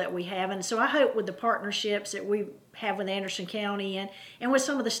goal that we have. And so I hope with the partnerships that we have with Anderson County and with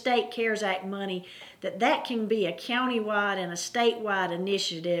some of the state CARES Act money, that can be a countywide and a statewide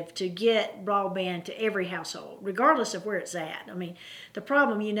initiative to get broadband to every household, regardless of where it's at. I mean, the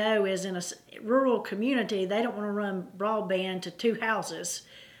problem, is in a rural community, they don't want to run broadband to 2 houses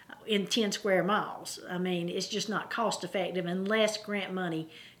in 10 square miles. I mean, it's just not cost effective unless grant money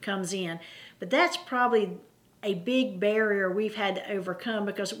comes in. But that's probably a big barrier we've had to overcome,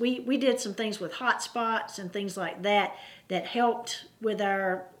 because we did some things with hotspots and things like that helped with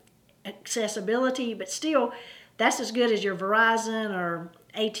our accessibility, but still that's as good as your Verizon or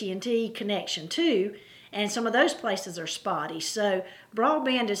AT&T connection too, and some of those places are spotty. So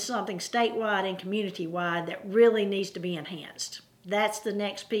broadband is something statewide and community-wide that really needs to be enhanced. That's the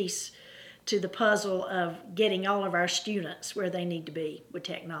next piece to the puzzle of getting all of our students where they need to be with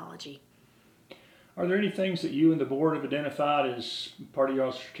technology. Are there any things that you and the board have identified as part of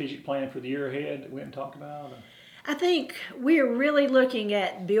your strategic plan for the year ahead that we haven't talked about? I think we're really looking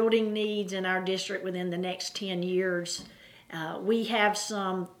at building needs in our district within the next 10 years. We have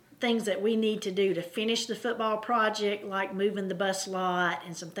some things that we need to do to finish the football project, like moving the bus lot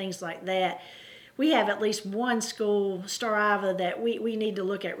and some things like that. We have at least one school, Star Iva, that we need to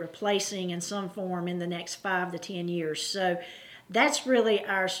look at replacing in some form in the next 5 to 10 years. So that's really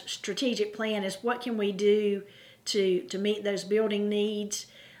our strategic plan, is what can we do to meet those building needs.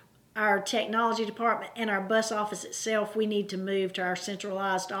 Our technology department and our bus office itself, we need to move to our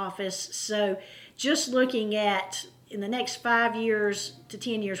centralized office. So just looking at, in the next 5 years to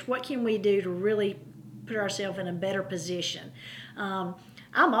 10 years, what can we do to really put ourselves in a better position?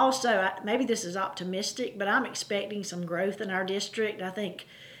 I'm also, maybe this is optimistic, but I'm expecting some growth in our district. I think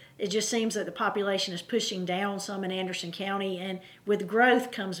it just seems that the population is pushing down some in Anderson County, and with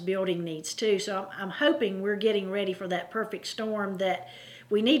growth comes building needs too. So I'm hoping we're getting ready for that perfect storm, that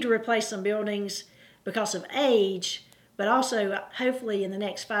we need to replace some buildings because of age, but also hopefully in the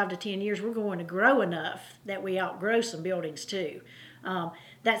next 5 to 10 years we're going to grow enough that we outgrow some buildings too.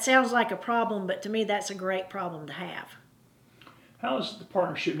 That sounds like a problem, but to me that's a great problem to have. How's the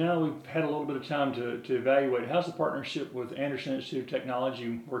partnership, now we've had a little bit of time to evaluate, how's the partnership with Anderson Institute of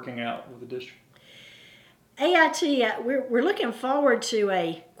Technology working out with the district? AIT, we're looking forward to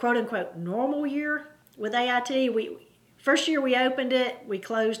a quote-unquote normal year with AIT. First year we opened it, we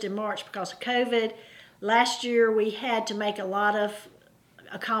closed in March because of COVID. Last year we had to make a lot of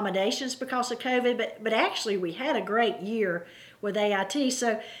accommodations because of COVID, but actually we had a great year with AIT.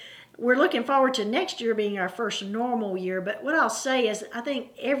 So we're looking forward to next year being our first normal year. But what I'll say is I think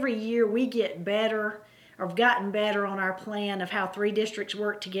every year we get better, or have gotten better on our plan of how 3 districts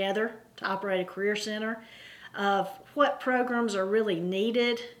work together to operate a career center, of what programs are really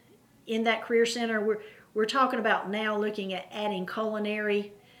needed in that career center. We're talking about now looking at adding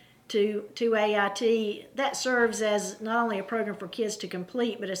culinary to AIT. That serves as not only a program for kids to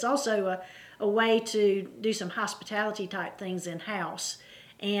complete, but it's also a way to do some hospitality type things in-house.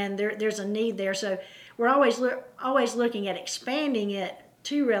 And there's a need there. So we're always looking at expanding it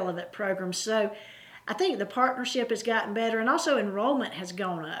to relevant programs. So I think the partnership has gotten better, and also enrollment has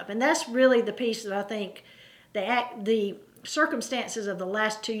gone up. And that's really the piece that I think the circumstances of the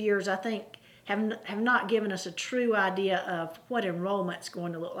last 2 years, I think, have not given us a true idea of what enrollment's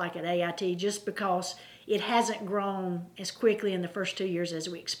going to look like at AIT, just because it hasn't grown as quickly in the first 2 years as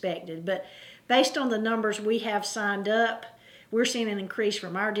we expected. But based on the numbers we have signed up, we're seeing an increase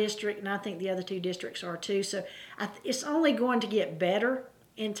from our district, and I think the other 2 districts are too. So it's only going to get better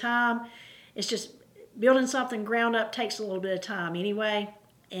in time. It's just building something ground up takes a little bit of time anyway,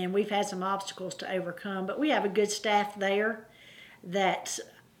 and we've had some obstacles to overcome. But we have a good staff there that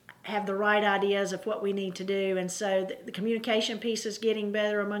have the right ideas of what we need to do, and so the communication piece is getting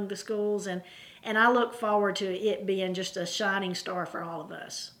better among the schools, and I look forward to it being just a shining star for all of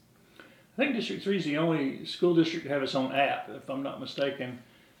us. I think District 3 is the only school district to have its own app, if I'm not mistaken.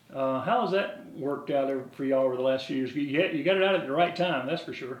 How has that worked out for y'all over the last few years? You got it out at the right time, that's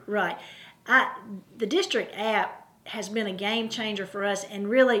for sure. Right. The district app has been a game changer for us, and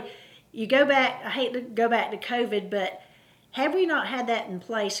really, you go back, I hate to go back to COVID, but had we not had that in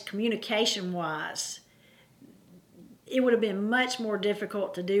place communication-wise, it would have been much more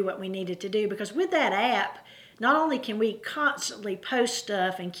difficult to do what we needed to do, because with that app, not only can we constantly post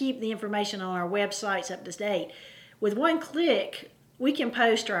stuff and keep the information on our websites up to date, with one click, we can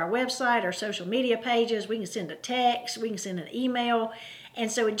post to our website, our social media pages, we can send a text, we can send an email,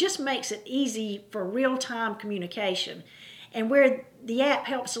 and so it just makes it easy for real-time communication. And where the app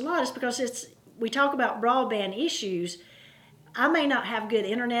helps a lot is because we talk about broadband issues. I may not have good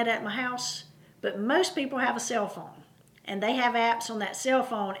internet at my house, but most people have a cell phone. And they have apps on that cell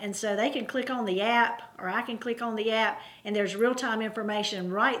phone, and so they can click on the app, or I can click on the app, and there's real-time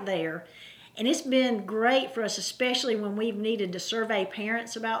information right there. And it's been great for us, especially when we've needed to survey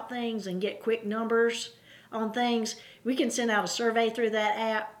parents about things and get quick numbers on things. We can send out a survey through that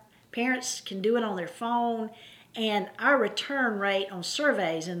app. Parents can do it on their phone, and our return rate on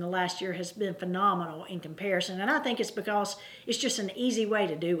surveys in the last year has been phenomenal in comparison. And I think it's because it's just an easy way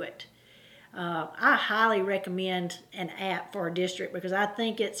to do it. I highly recommend an app for our district because I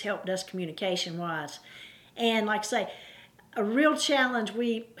think it's helped us communication-wise. And like I say, a real challenge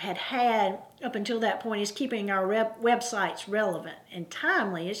we had up until that point is keeping our websites relevant and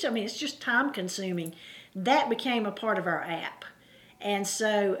timely. It's just time-consuming. That became a part of our app. And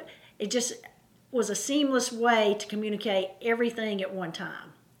so it just was a seamless way to communicate everything at one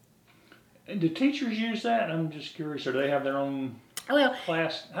time. And do teachers use that? I'm just curious, or do they have their own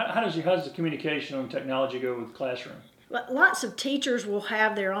class? How does the communication on technology go with classroom? Lots of teachers will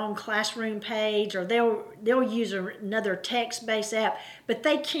have their own classroom page, or they'll use another text-based app, but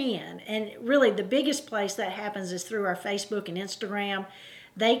they can. And really the biggest place that happens is through our Facebook and Instagram.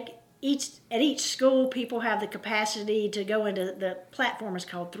 At each school, people have the capacity to go into the platform is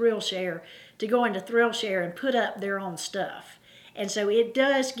called ThrillShare, to go into ThrillShare and put up their own stuff. And so it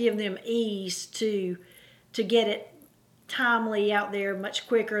does give them ease to get it timely out there much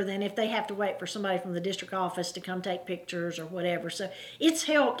quicker than if they have to wait for somebody from the district office to come take pictures or whatever. So it's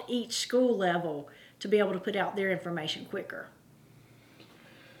helped each school level to be able to put out their information quicker.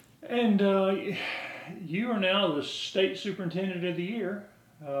 And you are now the State Superintendent of the Year.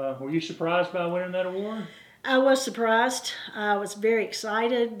 Were you surprised by winning that award? I was surprised. I was very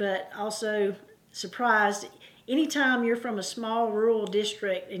excited, but also surprised. Anytime you're from a small rural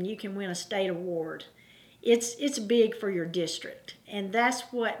district and you can win a state award, it's big for your district. And that's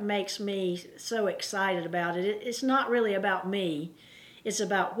what makes me so excited about it. It's not really about me. It's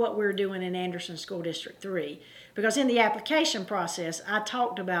about what we're doing in Anderson School District 3. Because in the application process, I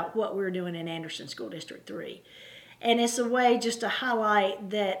talked about what we're doing in Anderson School District 3. And it's a way just to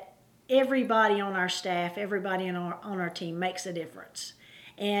highlight that everybody on our staff, everybody on our team makes a difference.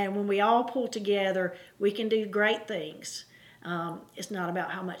 And when we all pull together, we can do great things. It's not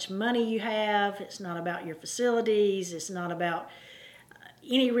about how much money you have. It's not about your facilities. It's not about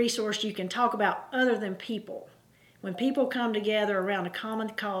any resource you can talk about other than people. When people come together around a common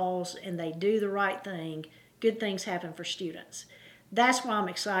cause and they do the right thing, good things happen for students. That's why I'm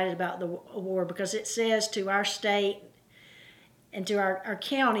excited about the award, because it says to our state and to our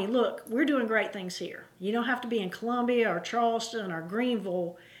county, look, we're doing great things here. You don't have to be in Columbia or Charleston or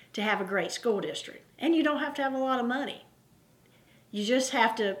Greenville to have a great school district. And you don't have to have a lot of money. You just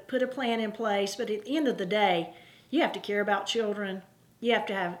have to put a plan in place. But at the end of the day, you have to care about children. You have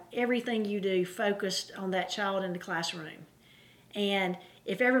to have everything you do focused on that child in the classroom. And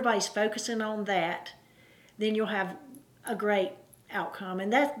if everybody's focusing on that, then you'll have a great outcome.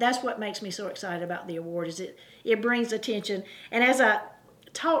 And that's what makes me so excited about the award, is it brings attention. And as I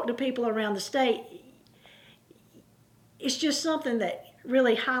talk to people around the state, it's just something that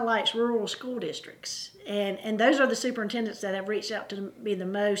really highlights rural school districts. And those are the superintendents that have reached out to me the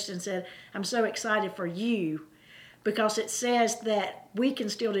most and said, I'm so excited for you, because it says that we can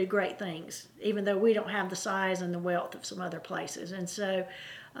still do great things, even though we don't have the size and the wealth of some other places. And so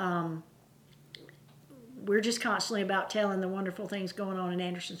we're just constantly about telling the wonderful things going on in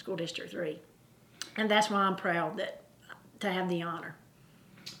Anderson School District 3. And that's why I'm proud to have the honor.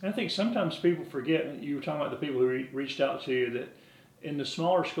 I think sometimes people forget, you were talking about the people who reached out to you, that in the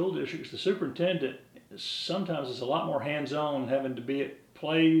smaller school districts, the superintendent sometimes is a lot more hands-on, having to be at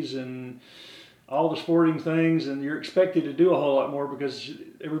plays and all the sporting things, and you're expected to do a whole lot more because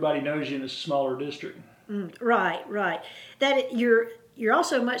everybody knows you in a smaller district. Right. That you're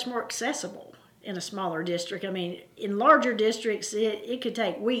also much more accessible in a smaller district. I mean, in larger districts, it could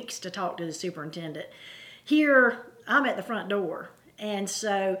take weeks to talk to the superintendent. Here, I'm at the front door, and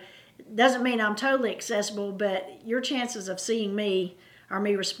so it doesn't mean I'm totally accessible, but your chances of seeing me or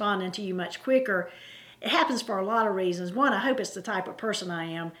me responding to you much quicker. It happens for a lot of reasons. One, I hope it's the type of person I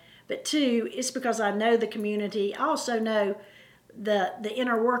am, but two, it's because I know the community. I also know the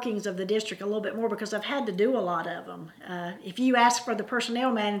inner workings of the district a little bit more because I've had to do a lot of them. If you ask for the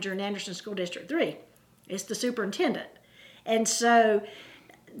personnel manager in Anderson School District 3, it's the superintendent. And so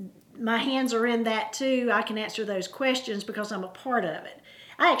my hands are in that too. I can answer those questions because I'm a part of it.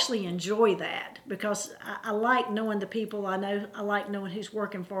 I actually enjoy that because I like knowing the people I know. I like knowing who's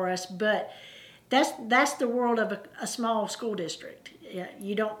working for us, but that's the world of a small school district.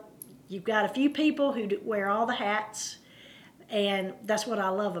 You've got a few people who wear all the hats, and that's what I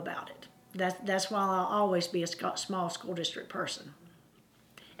love about it. That's why I'll always be a small school district person.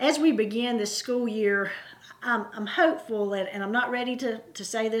 As we begin this school year, I'm hopeful, and I'm not ready to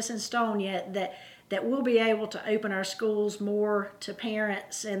say this in stone yet, that we'll be able to open our schools more to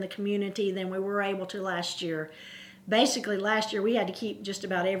parents and the community than we were able to last year. Basically, last year we had to keep just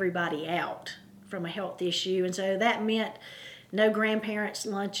about everybody out from a health issue, and so that meant no grandparents'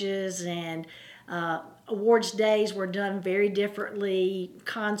 lunches, and awards days were done very differently,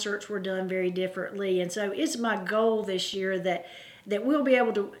 concerts were done very differently, and so it's my goal this year that we'll be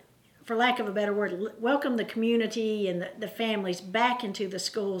able to, for lack of a better word, welcome the community and the families back into the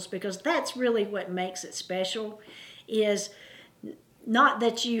schools, because that's really what makes it special, is not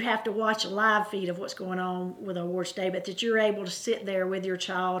that you have to watch a live feed of what's going on with awards day, but that you're able to sit there with your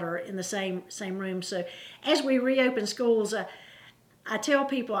child or in the same room. So as we reopen schools, I tell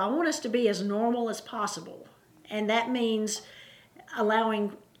people I want us to be as normal as possible, and that means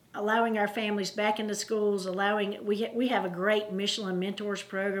allowing our families back into schools, we have a great Michelin Mentors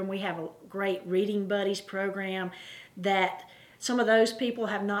program, we have a great Reading Buddies program that some of those people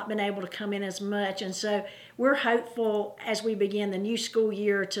have not been able to come in as much. And so we're hopeful as we begin the new school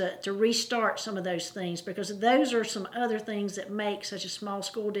year to restart some of those things, because those are some other things that make such a small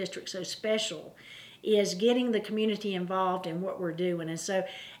school district so special, is getting the community involved in what we're doing. And so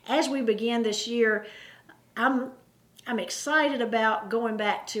as we begin this year, I'm excited about going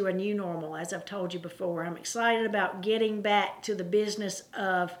back to a new normal, as I've told you before. I'm excited about getting back to the business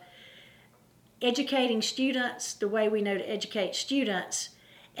of educating students the way we know to educate students,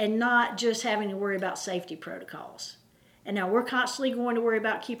 and not just having to worry about safety protocols. And now we're constantly going to worry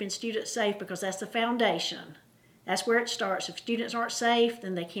about keeping students safe, because that's the foundation. That's where it starts. If students aren't safe,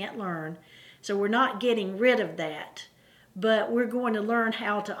 then they can't learn. So we're not getting rid of that, but we're going to learn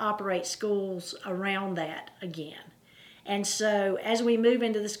how to operate schools around that again. And so as we move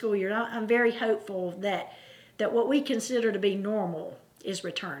into the school year, I'm very hopeful that what we consider to be normal is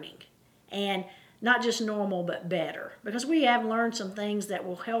returning. And not just normal, but better. Because we have learned some things that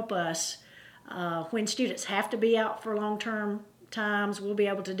will help us when students have to be out for long-term times. We'll be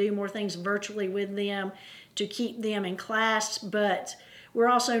able to do more things virtually with them to keep them in class, but we're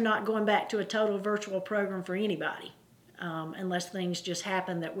also not going back to a total virtual program for anybody unless things just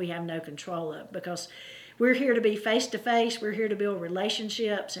happen that we have no control of. Because we're here to be face-to-face, we're here to build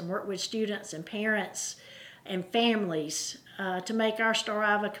relationships and work with students and parents and families to make our Star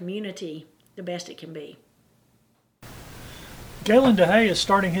Iva community the best it can be. Galen DeHay is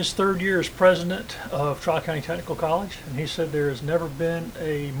starting his third year as president of Tri-County Technical College, and he said there has never been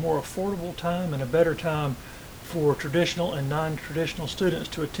a more affordable time and a better time for traditional and non-traditional students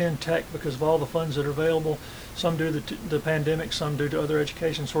to attend tech because of all the funds that are available, some due to the pandemic, some due to other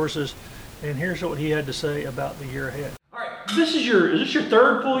education sources. And here's what he had to say about the year ahead. All right, is this your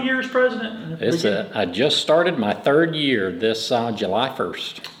third full year as president? I just started my third year this July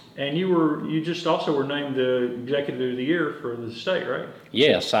 1st. And you just also were named the Executive of the Year for the state, right?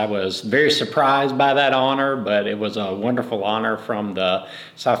 Yes, I was very surprised by that honor, but it was a wonderful honor from the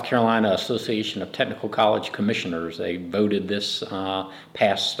South Carolina Association of Technical College Commissioners. They voted this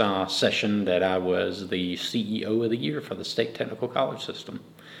past session that I was the CEO of the year for the state technical college system.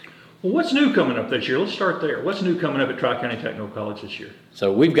 Well, what's new coming up this year? Let's start there. What's new coming up at Tri-County Technical College this year?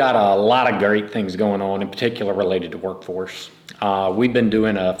 So we've got a lot of great things going on, in particular related to workforce. We've been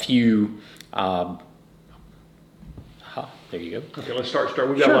doing a few, there you go. Okay, let's start.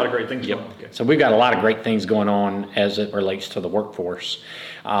 We've got a lot of great things going on. Okay. So we've got a lot of great things going on as it relates to the workforce.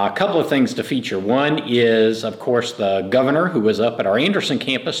 A couple of things to feature. One is, of course, the governor, who was up at our Anderson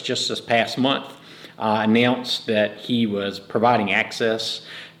campus just this past month, announced that he was providing access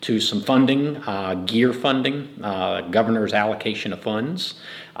to some funding, GEAR funding, governor's allocation of funds,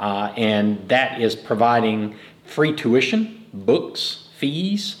 and that is providing free tuition, books,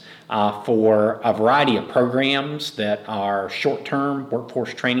 fees for a variety of programs that are short-term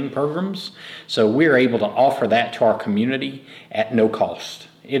workforce training programs. So we're able to offer that to our community at no cost.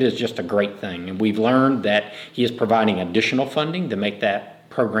 It is just a great thing, and we've learned that he is providing additional funding to make that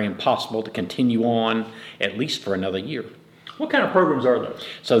program possible to continue on at least for another year. What kind of programs are those?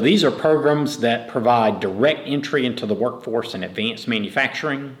 So these are programs that provide direct entry into the workforce in advanced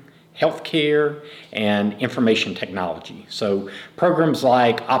manufacturing, healthcare, and information technology. So programs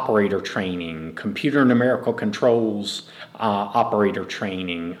like operator training, computer numerical controls operator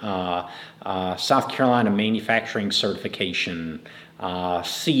training, South Carolina manufacturing certification,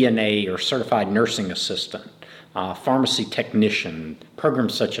 CNA or certified nursing assistant, pharmacy technician,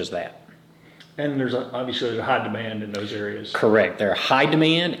 programs such as that. And obviously there's a high demand in those areas. Correct. There are high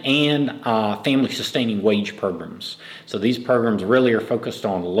demand and family sustaining wage programs. So these programs really are focused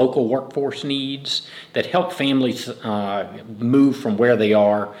on local workforce needs that help families move from where they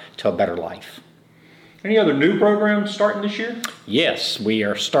are to a better life. Any other new programs starting this year? Yes, we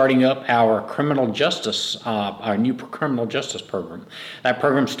are starting up our criminal justice, our new criminal justice program. That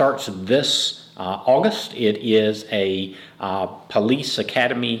program starts this August. It is a police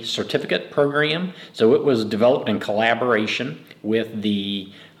academy certificate program. So it was developed in collaboration with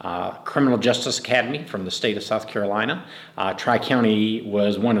the Criminal Justice Academy from the state of South Carolina. Tri-County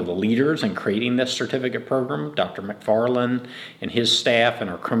was one of the leaders in creating this certificate program, Dr. McFarland and his staff in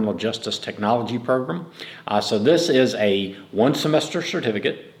our Criminal Justice Technology program. So this is a one-semester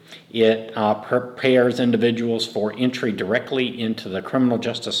certificate. It prepares individuals for entry directly into the Criminal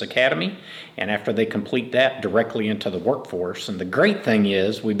Justice Academy, and after they complete that, directly into the workforce. And the great thing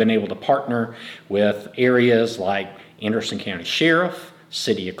is we've been able to partner with areas like Anderson County Sheriff,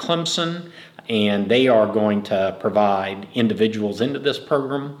 City of Clemson, and they are going to provide individuals into this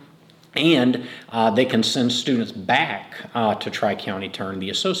program, and they can send students back to Tri-County to earn the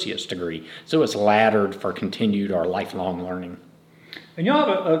associate's degree. So it's laddered for continued or lifelong learning. And y'all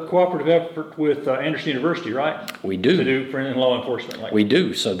have a cooperative effort with Anderson University, right? We do. To do for law enforcement. We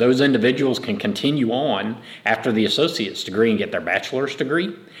do. So those individuals can continue on after the associate's degree and get their bachelor's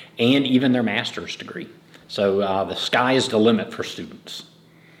degree and even their master's degree. So the sky is the limit for students.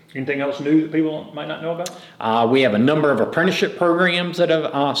 Anything else new that people might not know about? We have a number of apprenticeship programs that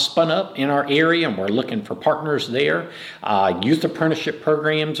have spun up in our area, and we're looking for partners there. Youth apprenticeship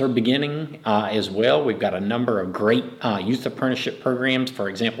programs are beginning as well. We've got a number of great youth apprenticeship programs, for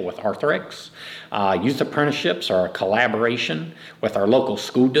example, with Arthrex. Youth apprenticeships are a collaboration with our local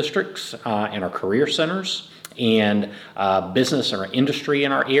school districts and our career centers, and business or industry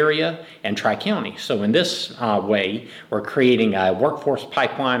in our area and Tri-County. So in this way, we're creating a workforce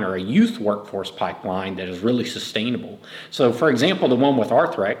pipeline or a youth workforce pipeline that is really sustainable. So for example, the one with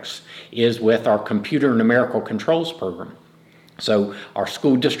Arthrex is with our computer numerical controls program. So our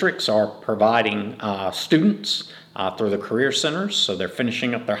school districts are providing students through the career centers. So they're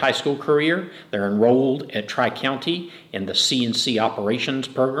finishing up their high school career. They're enrolled at Tri-County in the CNC operations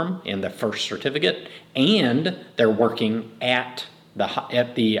program in the first certificate, and they're working at the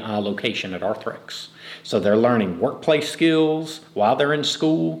location at Arthrex. So they're learning workplace skills while they're in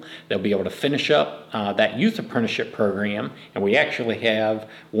school. They'll be able to finish up that youth apprenticeship program, and we actually have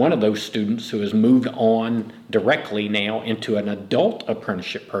one of those students who has moved on directly now into an adult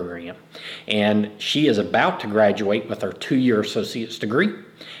apprenticeship program. And she is about to graduate with her 2-year associate's degree,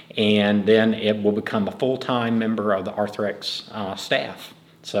 and then it will become a full-time member of the Arthrex staff.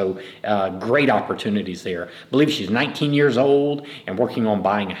 So great opportunities there. I believe she's 19 years old and working on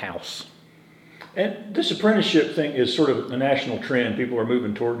buying a house. And this apprenticeship thing is sort of a national trend. People are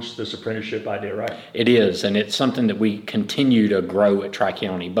moving towards this apprenticeship idea, right? It is, and it's something that we continue to grow at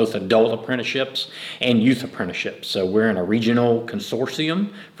Tri-County, both adult apprenticeships and youth apprenticeships. So we're in a regional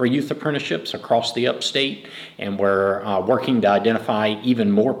consortium for youth apprenticeships across the upstate, and we're working to identify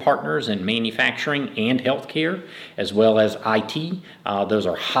even more partners in manufacturing and healthcare, as well as IT. Those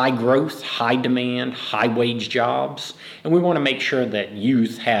are high growth, high demand, high wage jobs, and we want to make sure that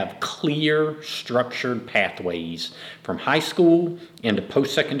youth have clear, structured pathways from high school into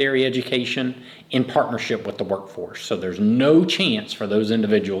post-secondary education in partnership with the workforce. So there's no chance for those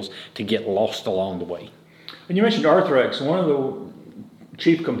individuals to get lost along the way. And you mentioned Arthrex. One of the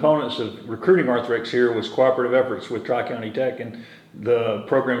chief components of recruiting Arthrex here was cooperative efforts with Tri-County Tech and the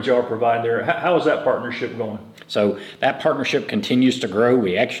programs y'all provide there. How is that partnership going? So that partnership continues to grow.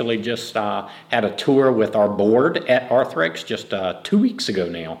 We actually just had a tour with our board at Arthrex just 2 weeks ago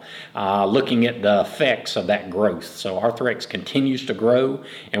now, looking at the effects of that growth. So Arthrex continues to grow,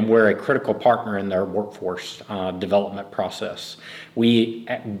 and we're a critical partner in their workforce development process. We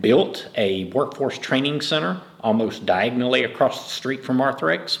built a workforce training center almost diagonally across the street from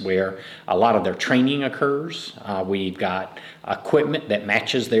Arthrex, where a lot of their training occurs. We've got equipment that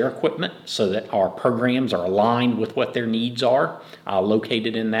matches their equipment so that our programs are aligned with what their needs are,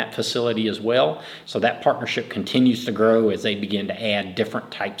 located in that facility as well. So that partnership continues to grow as they begin to add different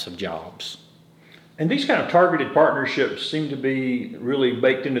types of jobs. And these kind of targeted partnerships seem to be really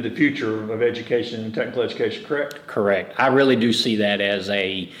baked into the future of education and technical education, correct? Correct. I really do see that as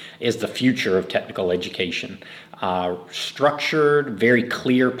the future of technical education. Structured, very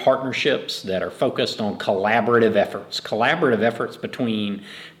clear partnerships that are focused on collaborative efforts between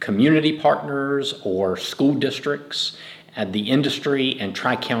community partners or school districts. The industry, and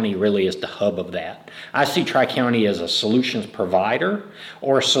Tri-County really is the hub of that. I see Tri-County as a solutions provider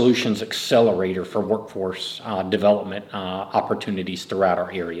or a solutions accelerator for workforce development opportunities throughout our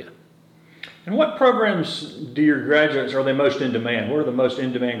area. And what programs do your graduates, are they most in demand? What are the most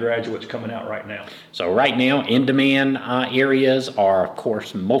in-demand graduates coming out right now? So right now, in-demand areas are, of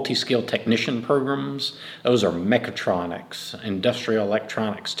course, multi-skill technician programs. Those are mechatronics, industrial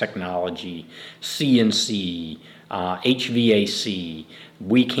electronics technology, CNC, HVAC.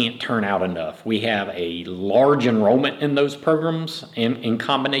 We can't turn out enough. We have a large enrollment in those programs in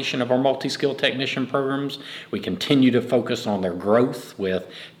combination of our multi-skill technician programs. We continue to focus on their growth with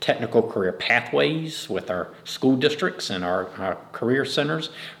technical career pathways with our school districts and our career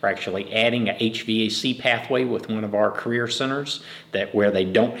centers. We're actually adding a HVAC pathway with one of our career centers where they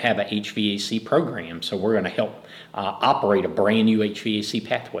don't have a HVAC program. So we're going to help operate a brand new HVAC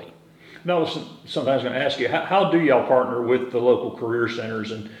pathway. No, sometimes I'm going to ask you, how do y'all partner with the local career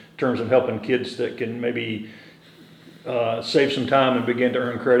centers in terms of helping kids that can maybe save some time and begin to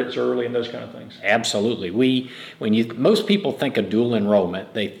earn credits early and those kind of things. Absolutely. Most people think of dual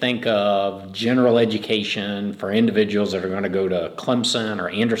enrollment, they think of general education for individuals that are going to go to Clemson or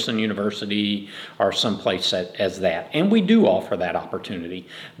Anderson University or someplace as that. And we do offer that opportunity.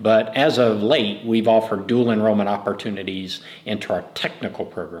 But as of late, we've offered dual enrollment opportunities into our technical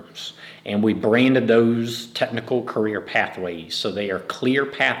programs. And we branded those technical career pathways. So they are clear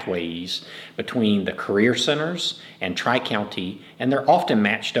pathways between the career centers and Tri-County, and they're often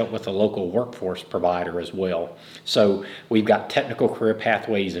matched up with a local workforce provider as well. So we've got technical career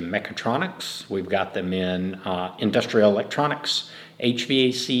pathways in mechatronics, we've got them in industrial electronics,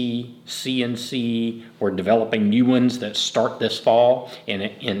 HVAC, CNC. We're developing new ones that start this fall in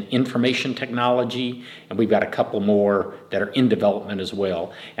information technology, and we've got a couple more that are in development as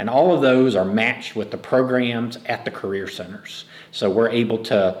well. And all of those are matched with the programs at the career centers. So we're able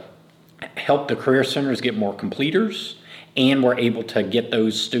to help the career centers get more completers, and we're able to get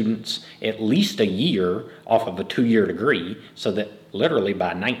those students at least a year off of a 2-year degree, so that literally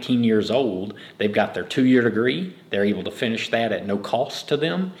by 19 years old, they've got their 2-year degree, they're able to finish that at no cost to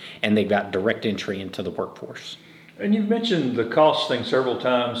them, and they've got direct entry into the workforce. And you've mentioned the cost thing several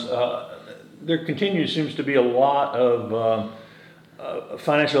times. There seems to be a lot of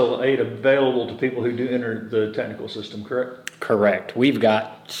financial aid available to people who do enter the technical system, correct? Correct. We've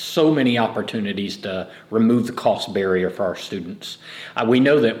got so many opportunities to remove the cost barrier for our students. We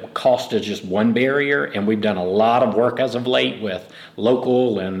know that cost is just one barrier, and we've done a lot of work as of late with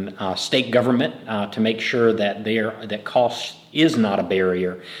local and state government to make sure that cost is not a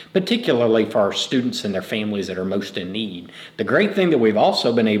barrier, particularly for our students and their families that are most in need. The great thing that we've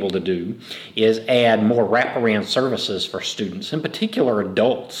also been able to do is add more wraparound services for students, in particular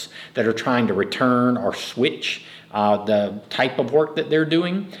adults that are trying to return or switch the type of work that they're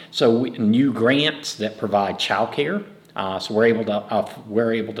doing. So new grants that provide childcare. So we're able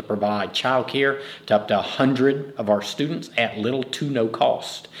to provide childcare to up to 100 of our students at little to no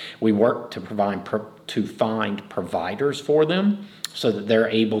cost. We work to find providers for them so that they're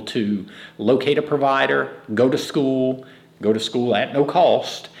able to locate a provider, go to school at no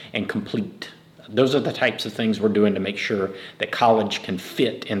cost, and complete. Those are the types of things we're doing to make sure that college can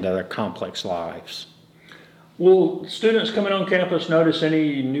fit into their complex lives. Will students coming on campus notice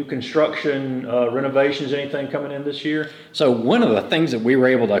any new construction, renovations, anything coming in this year? So one of the things that we were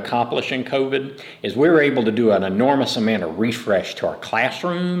able to accomplish in COVID is we were able to do an enormous amount of refresh to our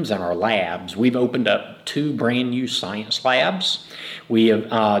classrooms and our labs. We've opened up 2 brand new science labs. We have,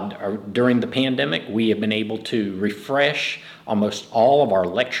 during the pandemic, we have been able to refresh almost all of our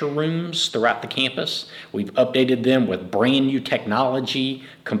lecture rooms throughout the campus. We've updated them with brand new technology,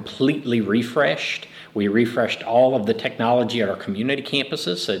 completely refreshed. We refreshed all of the technology at our community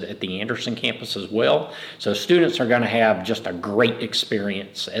campuses, at the Anderson campus as well. So students are going to have just a great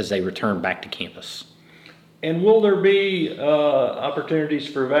experience as they return back to campus. And will there be opportunities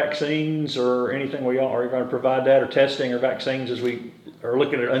for vaccines or anything? Are you going to provide that, or testing or vaccines, as we are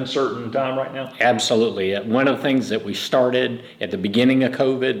looking at an uncertain time right now? Absolutely. One of the things that we started at the beginning of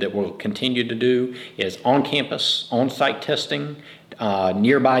COVID that we'll continue to do is on-campus, on-site testing,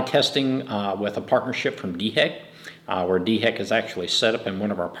 nearby testing with a partnership from DHEC, where DHEC is actually set up in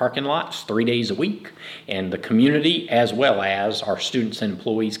one of our parking lots 3 days a week, and the community as well as our students and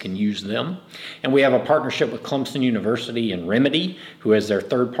employees can use them. And we have a partnership with Clemson University and Remedy, who is their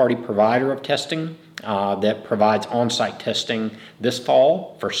third-party provider of testing that provides on-site testing this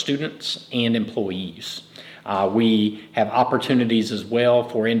fall for students and employees. We have opportunities as well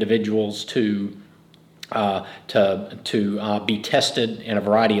for individuals to be tested in a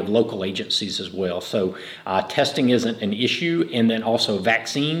variety of local agencies as well. So testing isn't an issue. And then also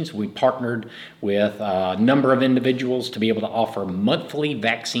vaccines. We partnered with a number of individuals to be able to offer monthly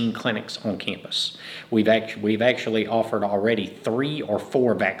vaccine clinics on campus. We've actually offered already 3 or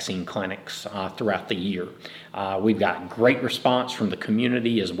 4 vaccine clinics throughout the year. We've got great response from the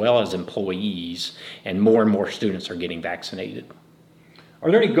community as well as employees, and more students are getting vaccinated. Are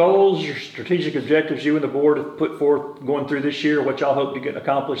there any goals or strategic objectives you and the board have put forth going through this year, what y'all hope to get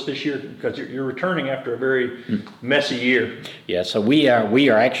accomplished this year? Because you're returning after a very messy year. Yeah, so we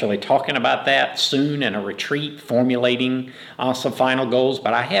are actually talking about that soon in a retreat, formulating some final goals.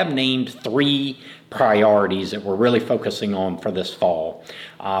 But I have named 3 priorities that we're really focusing on for this fall.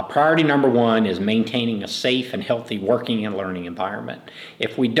 Priority number 1 is maintaining a safe and healthy working and learning environment.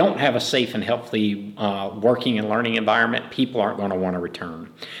 If we don't have a safe and healthy working and learning environment, people aren't going to want to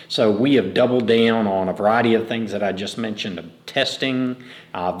return. So we have doubled down on a variety of things that I just mentioned, of testing,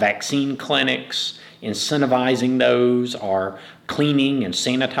 vaccine clinics, incentivizing those, our Cleaning and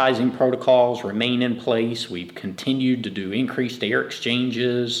sanitizing protocols remain in place. We've continued to do increased air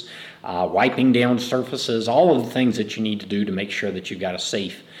exchanges, wiping down surfaces, all of the things that you need to do to make sure that you've got a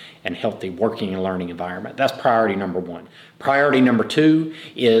safe and healthy working and learning environment. That's priority number one. Priority number two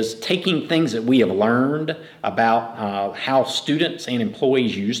is taking things that we have learned about how students and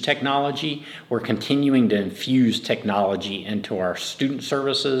employees use technology. We're continuing to infuse technology into our student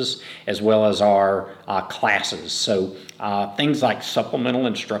services as well as our classes. So things like supplemental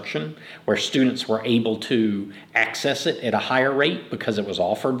instruction, where students were able to access it at a higher rate because it was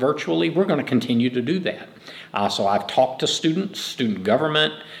offered virtually, we're going to continue to do that. So I've talked to students, student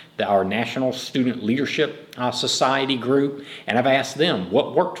government, our National Student Leadership Society group, and I've asked them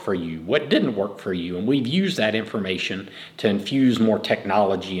what worked for you, what didn't work for you, and we've used that information to infuse more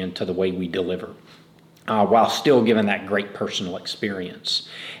technology into the way we deliver, while still giving that great personal experience.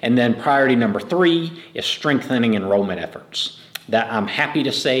 And then priority number three is strengthening enrollment efforts. That I'm happy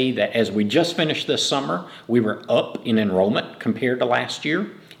to say that as we just finished this summer, we were up in enrollment compared to last year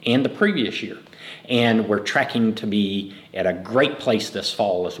and the previous year. And we're tracking to be at a great place this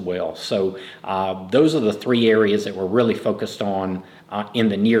fall as well. So those are the three areas that we're really focused on in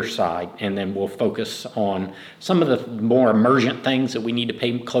the near side. And then we'll focus on some of the more emergent things that we need to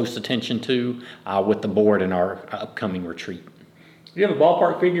pay close attention to with the board in our upcoming retreat. Do you have a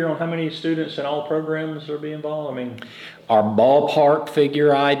ballpark figure on how many students in all programs will be involved? Our ballpark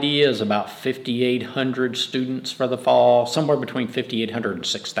figure idea is about 5,800 students for the fall, somewhere between 5,800 and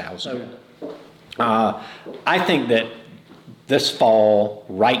 6,000. Okay. I think that this fall,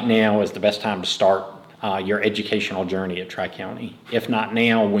 right now, is the best time to start your educational journey at Tri-County. If not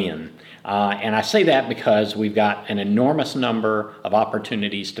now, when? And I say that because we've got an enormous number of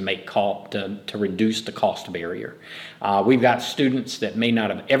opportunities to make to reduce the cost barrier. We've got students that may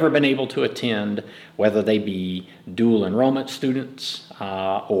not have ever been able to attend, whether they be dual enrollment students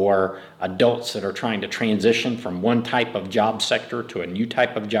or adults that are trying to transition from one type of job sector to a new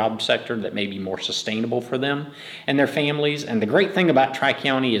type of job sector that may be more sustainable for them and their families. And the great thing about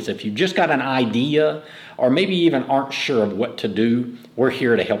Tri-County is if you just got an idea or maybe even aren't sure of what to do, we're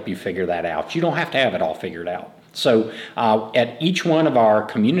here to help you figure that out. You don't have to have it all figured out. So at each one of our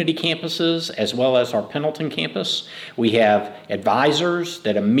community campuses, as well as our Pendleton campus, we have advisors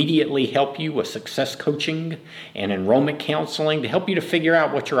that immediately help you with success coaching and enrollment counseling to help you to figure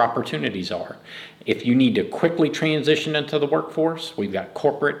out what your opportunities are. If you need to quickly transition into the workforce, we've got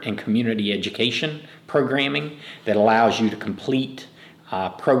corporate and community education programming that allows you to complete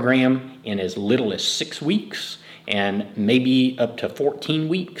program in as little as 6 weeks and maybe up to 14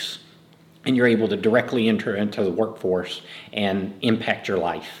 weeks. And you're able to directly enter into the workforce and impact your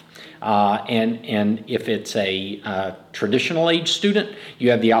life. And if it's a traditional age student, you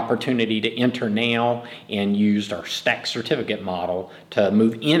have the opportunity to enter now and use our stack certificate model to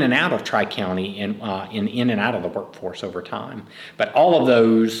move in and out of Tri-County and in and out of the workforce over time. But all of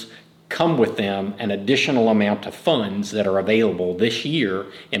those come with them an additional amount of funds that are available this year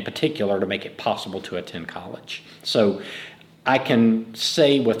in particular to make it possible to attend college. So I can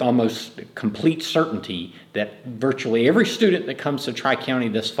say with almost complete certainty that virtually every student that comes to Tri-County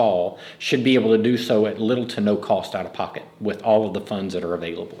this fall should be able to do so at little to no cost out of pocket with all of the funds that are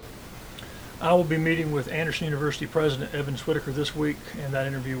available. I will be meeting with Anderson University President Evans Whitaker this week, and that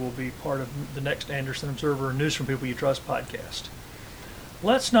interview will be part of the next Anderson Observer News from People You Trust podcast.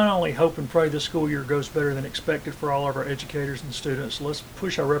 Let's not only hope and pray this school year goes better than expected for all of our educators and students, let's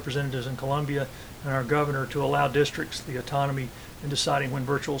push our representatives in Columbia and our governor to allow districts the autonomy in deciding when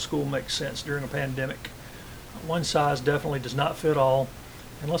virtual school makes sense during a pandemic. One size definitely does not fit all,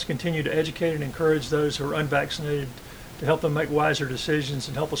 and let's continue to educate and encourage those who are unvaccinated to help them make wiser decisions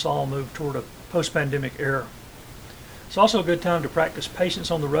and help us all move toward a post-pandemic era. It's also a good time to practice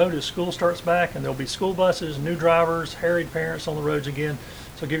patience on the road as school starts back, and there'll be school buses, new drivers, harried parents on the roads again,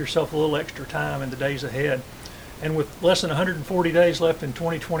 so give yourself a little extra time in the days ahead. And with less than 140 days left in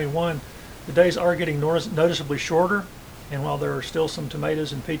 2021, the days are getting noticeably shorter, and while there are still some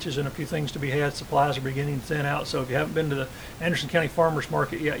tomatoes and peaches and a few things to be had, supplies are beginning to thin out. So if you haven't been to the Anderson County Farmers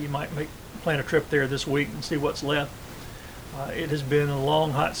Market yet, you might plan a trip there this week and see what's left. It has been a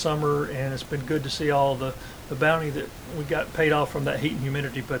long, hot summer, and it's been good to see all the bounty that we got paid off from that heat and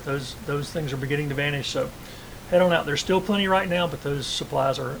humidity, but those things are beginning to vanish. So head on out. There's still plenty right now, but those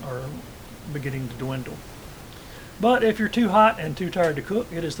supplies are beginning to dwindle. But if you're too hot and too tired to cook,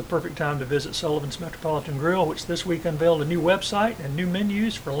 it is the perfect time to visit Sullivan's Metropolitan Grill, which this week unveiled a new website and new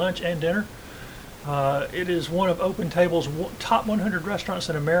menus for lunch and dinner. It is one of OpenTable's top 100 restaurants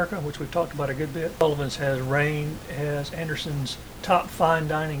in America, which we've talked about a good bit. Sullivan's has reigned as Anderson's top fine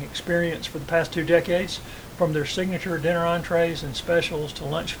dining experience for the past 2 decades, From their signature dinner entrees and specials to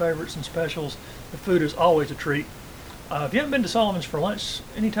lunch favorites and specials, the food is always a treat. If you haven't been to Sullivan's for lunch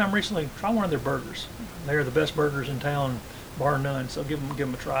anytime recently, try one of their burgers. They are the best burgers in town, bar none, so give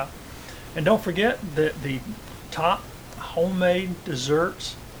them a try. And don't forget that the top homemade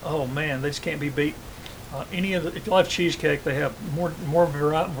desserts, oh man, they just can't be beat. If you love cheesecake, they have more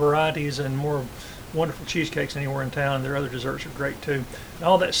varieties and more wonderful cheesecakes anywhere in town. Their other desserts are great too. And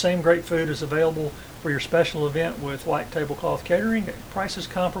all that same great food is available for your special event with white tablecloth catering at prices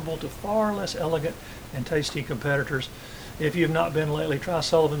comparable to far less elegant and tasty competitors. If you have not been lately, try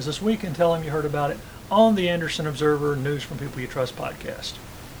Sullivan's this week and tell them you heard about it on the Anderson Observer News from People You Trust podcast.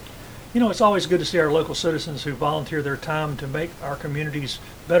 You know, it's always good to see our local citizens who volunteer their time to make our communities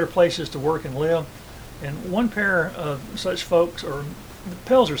better places to work and live. And one pair of such folks are the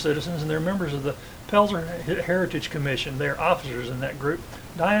Pelzer citizens, and they're members of the Pelzer Heritage Commission. They're officers in that group.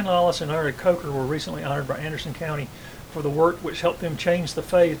 Diane Lawless and Larry Coker were recently honored by Anderson County for the work which helped them change the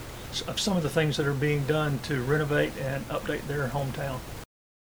fate of some of the things that are being done to renovate and update their hometown.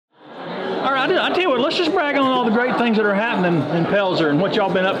 All right, I tell you what, let's just brag on all the great things that are happening in Pelzer and what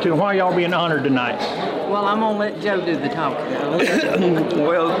y'all been up to and why y'all being honored tonight. Well, I'm going to let Joe do the talking.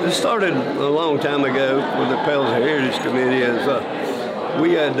 Well, it started a long time ago with the Pelzer Heritage Committee. As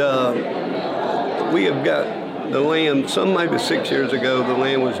we have got the land, some maybe 6 years ago, the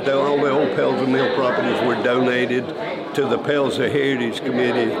land was done, all the old Pelzer Mill properties were donated to the Pelzer Heritage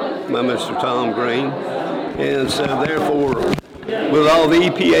Committee by Mr. Tom Green. And so therefore, with all the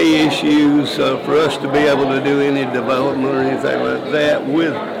EPA issues, for us to be able to do any development or anything like that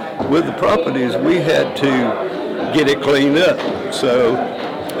with the properties, we had to get it cleaned up. So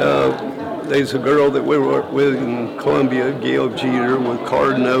there's a girl that we work with in Columbia, Gail Jeter, with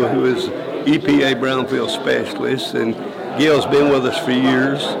Cardno, who is EPA Brownfield Specialist, and Gail's been with us for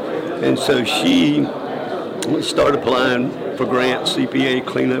years. And so she started applying for grants, EPA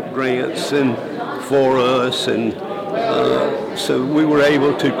cleanup grants, and for us, and so we were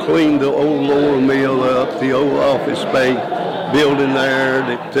able to clean the old Laurel Mill up, the old office bay building there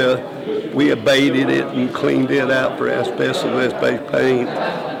that we abated it and cleaned it out for asbestos-based paint.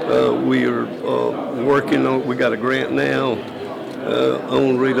 We are working on, we got a grant now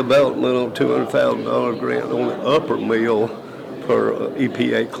on redevelopment on $200,000 grant on the upper mill for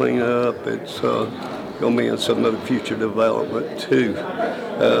EPA cleanup. It's going to be in some of the future development too.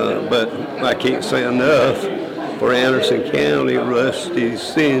 But I can't say enough for Anderson County, Rusty,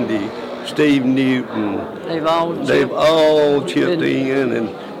 Cindy, Steve Newton. They've all chipped in, and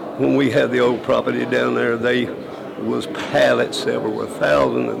when we had the old property down there, they was pallets everywhere,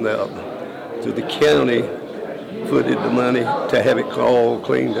 thousands of them. So the county footed the money to have it all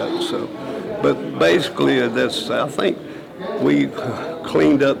cleaned up. So, but basically, I think we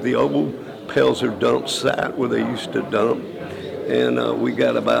cleaned up the old Pelzer dump site where they used to dump, and we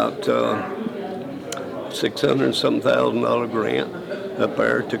got about $600,000 grant up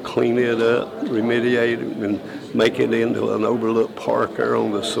there to clean it up, remediate it, and make it into an overlooked park there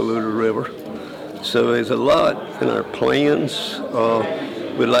on the Saluda River. So there's a lot in our plans.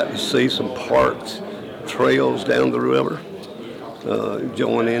 We'd like to see some parks, trails down the river,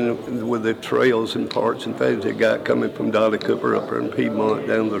 join in with the trails and parks and things they got coming from Dolly Cooper up there in Piedmont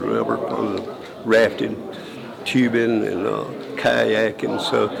down the river, rafting, tubing, and kayaking.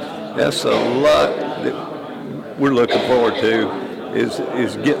 So that's a lot that we're looking forward to,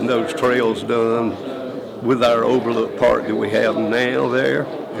 is getting those trails done with our overlook park that we have now there.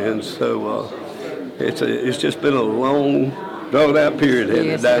 And so it's just been a long, drawn out period, hasn't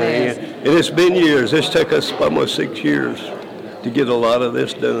it, Diane? And it's been years. This took us almost 6 years to get a lot of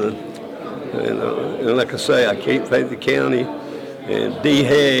this done. And like I say, I can't thank the county and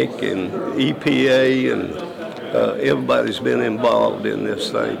DHEC and EPA and everybody's been involved in this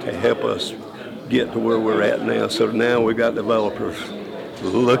thing to help us get to where we're at now. So now we got developers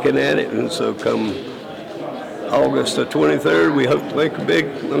looking at it, and so come August the 23rd, we hope to make a big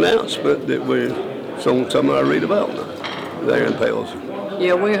announcement that we're on some of our redevelopment there in Pelzer.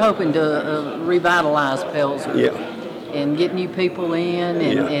 Yeah, we're hoping to revitalize Pelzer. Yeah. And get new people in,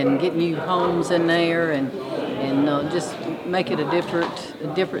 and get new homes in there, and just make it a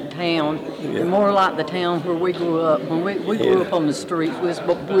different town, and more like the town where we grew up. When we grew up on the streets, we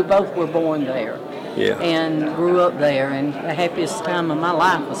both were born there, and grew up there, and the happiest time of my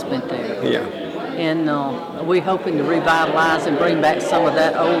life was spent there. Yeah. And we're hoping to revitalize and bring back some of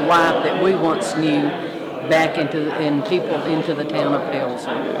that old life that we once knew back into the town of Pelzer.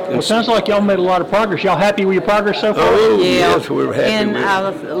 Well, it sounds like y'all made a lot of progress. Y'all happy with your progress so far? Oh, yes, we're happy and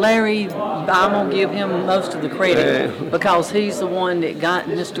with it. Larry I'm gonna give him most of the credit because he's the one that got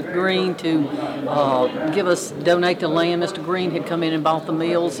Mr. Green to donate the land. Mr. Green had come in and bought the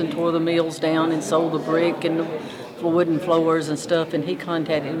mills and tore the mills down and sold the brick and the wooden floors and stuff, and he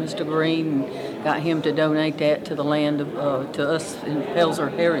contacted Mr. Green and got him to donate that to the land to us in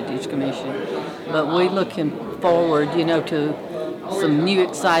Pelzer Heritage Commission. But we're looking forward, to some new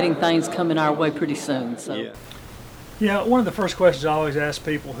exciting things coming our way pretty soon. So. Yeah, one of the first questions I always ask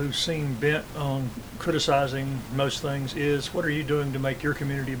people who seem bent on criticizing most things is, what are you doing to make your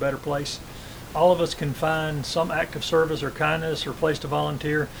community a better place? All of us can find some act of service or kindness or place to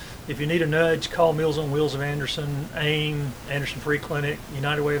volunteer. If you need a nudge, call Meals on Wheels of Anderson, AIM, Anderson Free Clinic,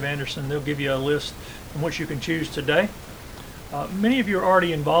 United Way of Anderson. They'll give you a list from which you can choose today. Many of you are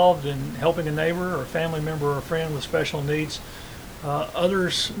already involved in helping a neighbor or a family member or a friend with special needs.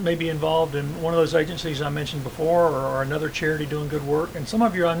 Others may be involved in one of those agencies I mentioned before, or another charity doing good work. And some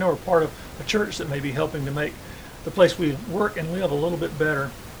of you I know are part of a church that may be helping to make the place we work and live a little bit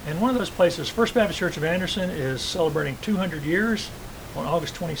better. And one of those places, First Baptist Church of Anderson, is celebrating 200 years on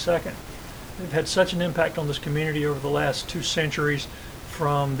August 22nd. They've had such an impact on this community over the last 2 centuries,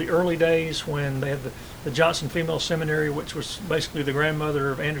 from the early days when they had the Johnson Female Seminary, which was basically the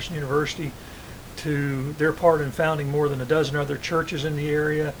grandmother of Anderson University, to their part in founding more than a dozen other churches in the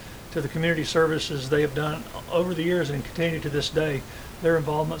area, to the community services they have done over the years and continue to this day. Their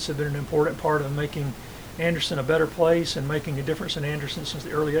involvements have been an important part of making Anderson a better place and making a difference in Anderson since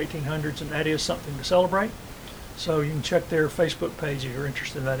the early 1800s, and that is something to celebrate. So you can check their Facebook page if you're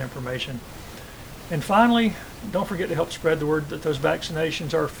interested in that information. And finally, don't forget to help spread the word that those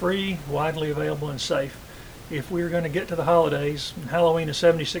vaccinations are free, widely available, and safe. If we're going to get to the holidays, and Halloween is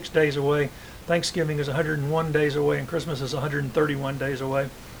 76 days away, Thanksgiving is 101 days away, and Christmas is 131 days away,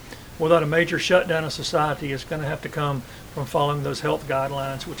 without a major shutdown of society, it's going to have to come from following those health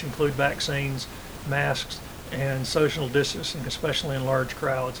guidelines, which include vaccines, masks, and social distancing, especially in large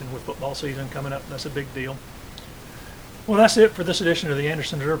crowds. And with football season coming up, that's a big deal. Well, that's it for this edition of the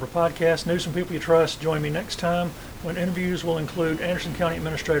Anderson Observer Podcast. News from people you trust. Join me next time when interviews will include Anderson County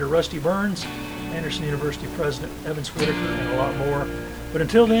Administrator Rusty Burns, Anderson University President Evans Whitaker, and a lot more. But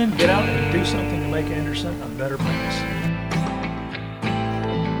until then, get out and do something to make Anderson a better place.